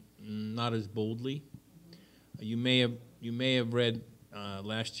perhaps not as boldly. You may have read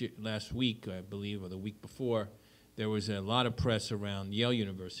last week, I believe, or the week before, there was a lot of press around Yale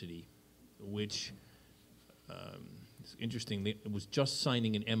University, which it's interesting. It was just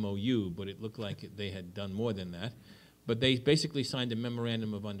signing an MOU, but it looked like they had done more than that. But they basically signed a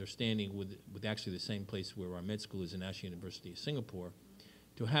memorandum of understanding with actually the same place where our med school is, in National University of Singapore,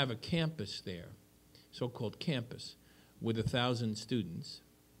 to have a campus there, so-called campus, with 1,000 students.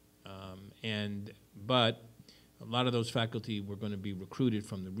 But a lot of those faculty were going to be recruited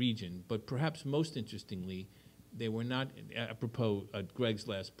from the region. But perhaps most interestingly, they were not, apropos Greg's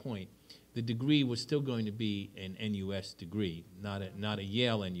last point, the degree was still going to be an NUS degree, not a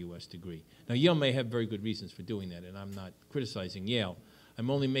Yale NUS degree. Now, Yale may have very good reasons for doing that, and I'm not criticizing Yale. I'm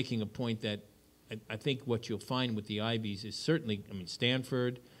only making a point that I think what you'll find with the Ivies is certainly, I mean,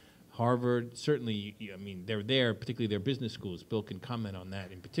 Stanford, Harvard, certainly, I mean, they're there, particularly their business schools. Bill can comment on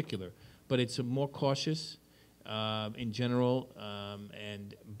that in particular. But it's a more cautious in general,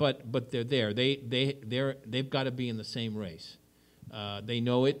 but they're there. They've got to be in the same race. They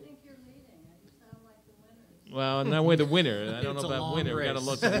know it. Well, now we're the winner. I don't know about winner. We've got to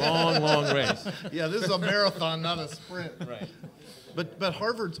look at a long race. Yeah, this is a marathon, not a sprint. Right. But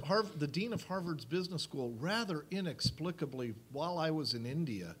the dean of Harvard's business school, rather inexplicably, while I was in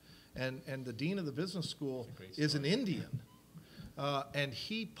India, and the dean of the business school is an Indian, and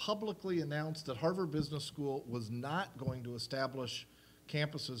he publicly announced that Harvard Business School was not going to establish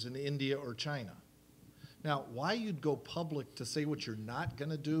campuses in India or China. Now, why you'd go public to say what you're not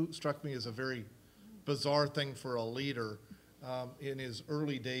going to do struck me as a very bizarre thing for a leader in his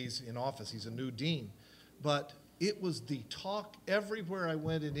early days in office. He's a new dean. But it was the talk everywhere I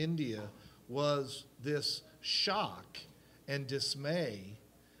went in India was this shock and dismay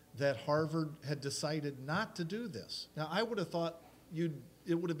that Harvard had decided not to do this. Now, I would have thought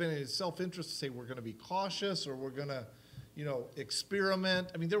it would have been in his self-interest to say we're going to be cautious or we're going to,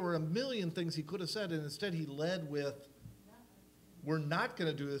 experiment. I mean, there were a million things he could have said, and instead he led with, we're not going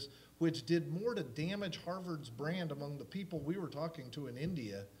to do this, which did more to damage Harvard's brand among the people we were talking to in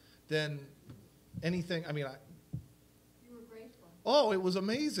India than anything. I mean, you were grateful. Oh, it was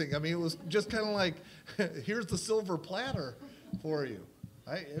amazing. I mean, it was just kind of like, here's the silver platter for you.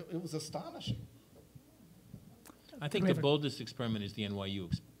 It was astonishing. I think the boldest experiment is the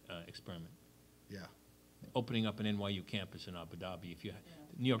NYU experiment. Yeah. Opening up an NYU campus in Abu Dhabi. If you,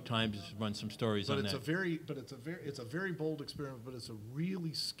 the New York Times has run some stories on that. It's a very bold experiment, but it's a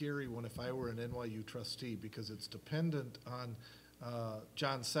really scary one if I were an NYU trustee, because it's dependent on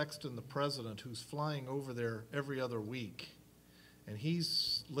John Sexton, the president, who's flying over there every other week, and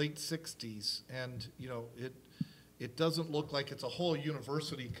he's late 60s, and it doesn't look like it's a whole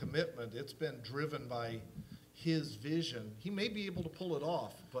university commitment. It's been driven by his vision. He may be able to pull it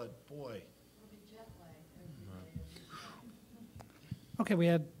off, but boy. Okay,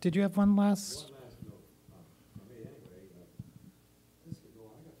 did you have one last? One last note, for me anyway, this could go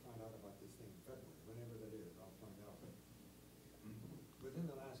on. I got to find out about this thing in February, whenever that is, I'll find out. But within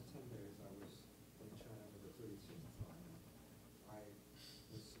the last 10 days, I was in China for the 36th time. I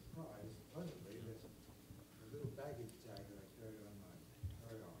was surprised, pleasantly, that the little baggage tag that I carry on my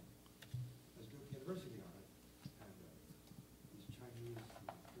carry-on has Duke University on it. And these Chinese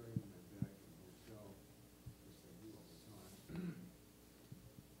were carrying my bag in the hotel, which they do all the time.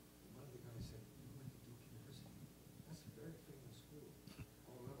 One of the guys said, "You went to Duke University? That's a very famous school.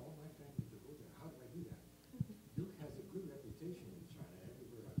 All my family to go there. How did I do that?" Duke has a good reputation in China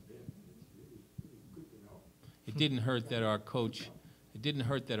everywhere I've been. It's really, really good to know. It didn't hurt that our coach, it didn't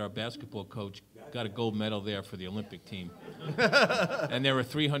hurt that our basketball coach got a gold medal there for the Olympic team. And there were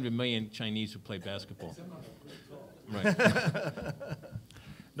 300 million Chinese who play basketball. Right.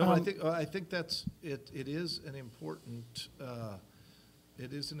 No, I think that's it. It is an important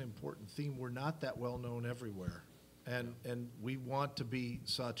theme. We're not that well known everywhere, and we want to be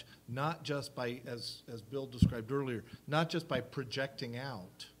such, not just by, as Bill described earlier, not just by projecting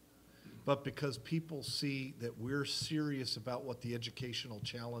out, but because people see that we're serious about what the educational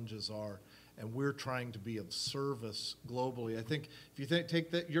challenges are, and we're trying to be of service globally. I think if you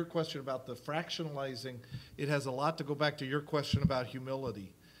take your question about the fractionalizing, it has a lot to go back to your question about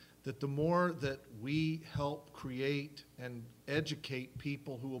humility. That the more that we help create and educate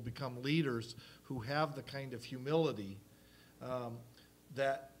people who will become leaders who have the kind of humility,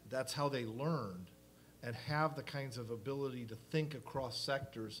 that's how they learn and have the kinds of ability to think across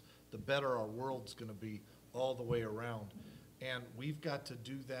sectors, the better our world's going to be all the way around. And we've got to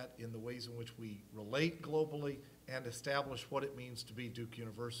do that in the ways in which we relate globally and establish what it means to be Duke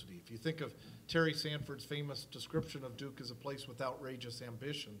University. If you think of Terry Sanford's famous description of Duke as a place with outrageous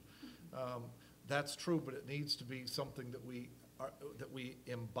ambition, that's true, but it needs to be something that we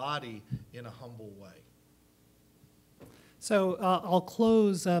embody in a humble way. So I'll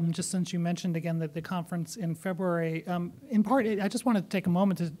close, just since you mentioned again that the conference in February. In part, I just wanted to take a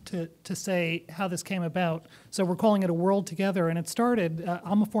moment to say how this came about. So we're calling it A World Together, and it started,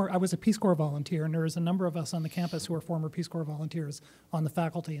 I was a Peace Corps volunteer, and there's a number of us on the campus who are former Peace Corps volunteers on the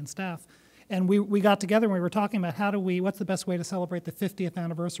faculty and staff. And we got together and we were talking about what's the best way to celebrate the 50th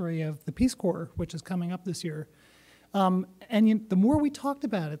anniversary of the Peace Corps, which is coming up this year. The more we talked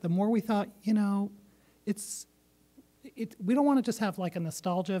about it, the more we thought, we don't want to just have like a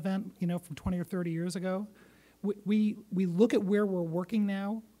nostalgia event, from 20 or 30 years ago. We look at where we're working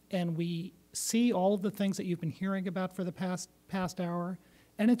now, and we see all of the things that you've been hearing about for the past hour,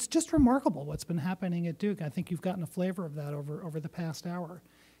 and it's just remarkable what's been happening at Duke. I think you've gotten a flavor of that over the past hour.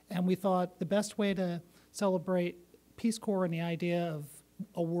 And we thought the best way to celebrate Peace Corps and the idea of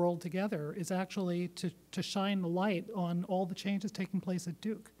a world together is actually to shine the light on all the changes taking place at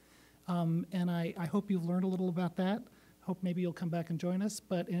Duke. And I hope you've learned a little about that. Hope maybe you'll come back and join us.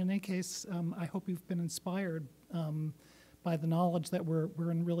 But in any case, I hope you've been inspired by the knowledge that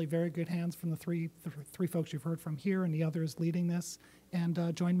we're in really very good hands from the three folks you've heard from here and the others leading this.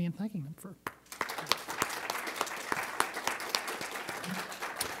 And join me in thanking them for.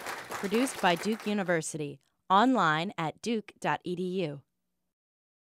 Produced by Duke University. Online at duke.edu.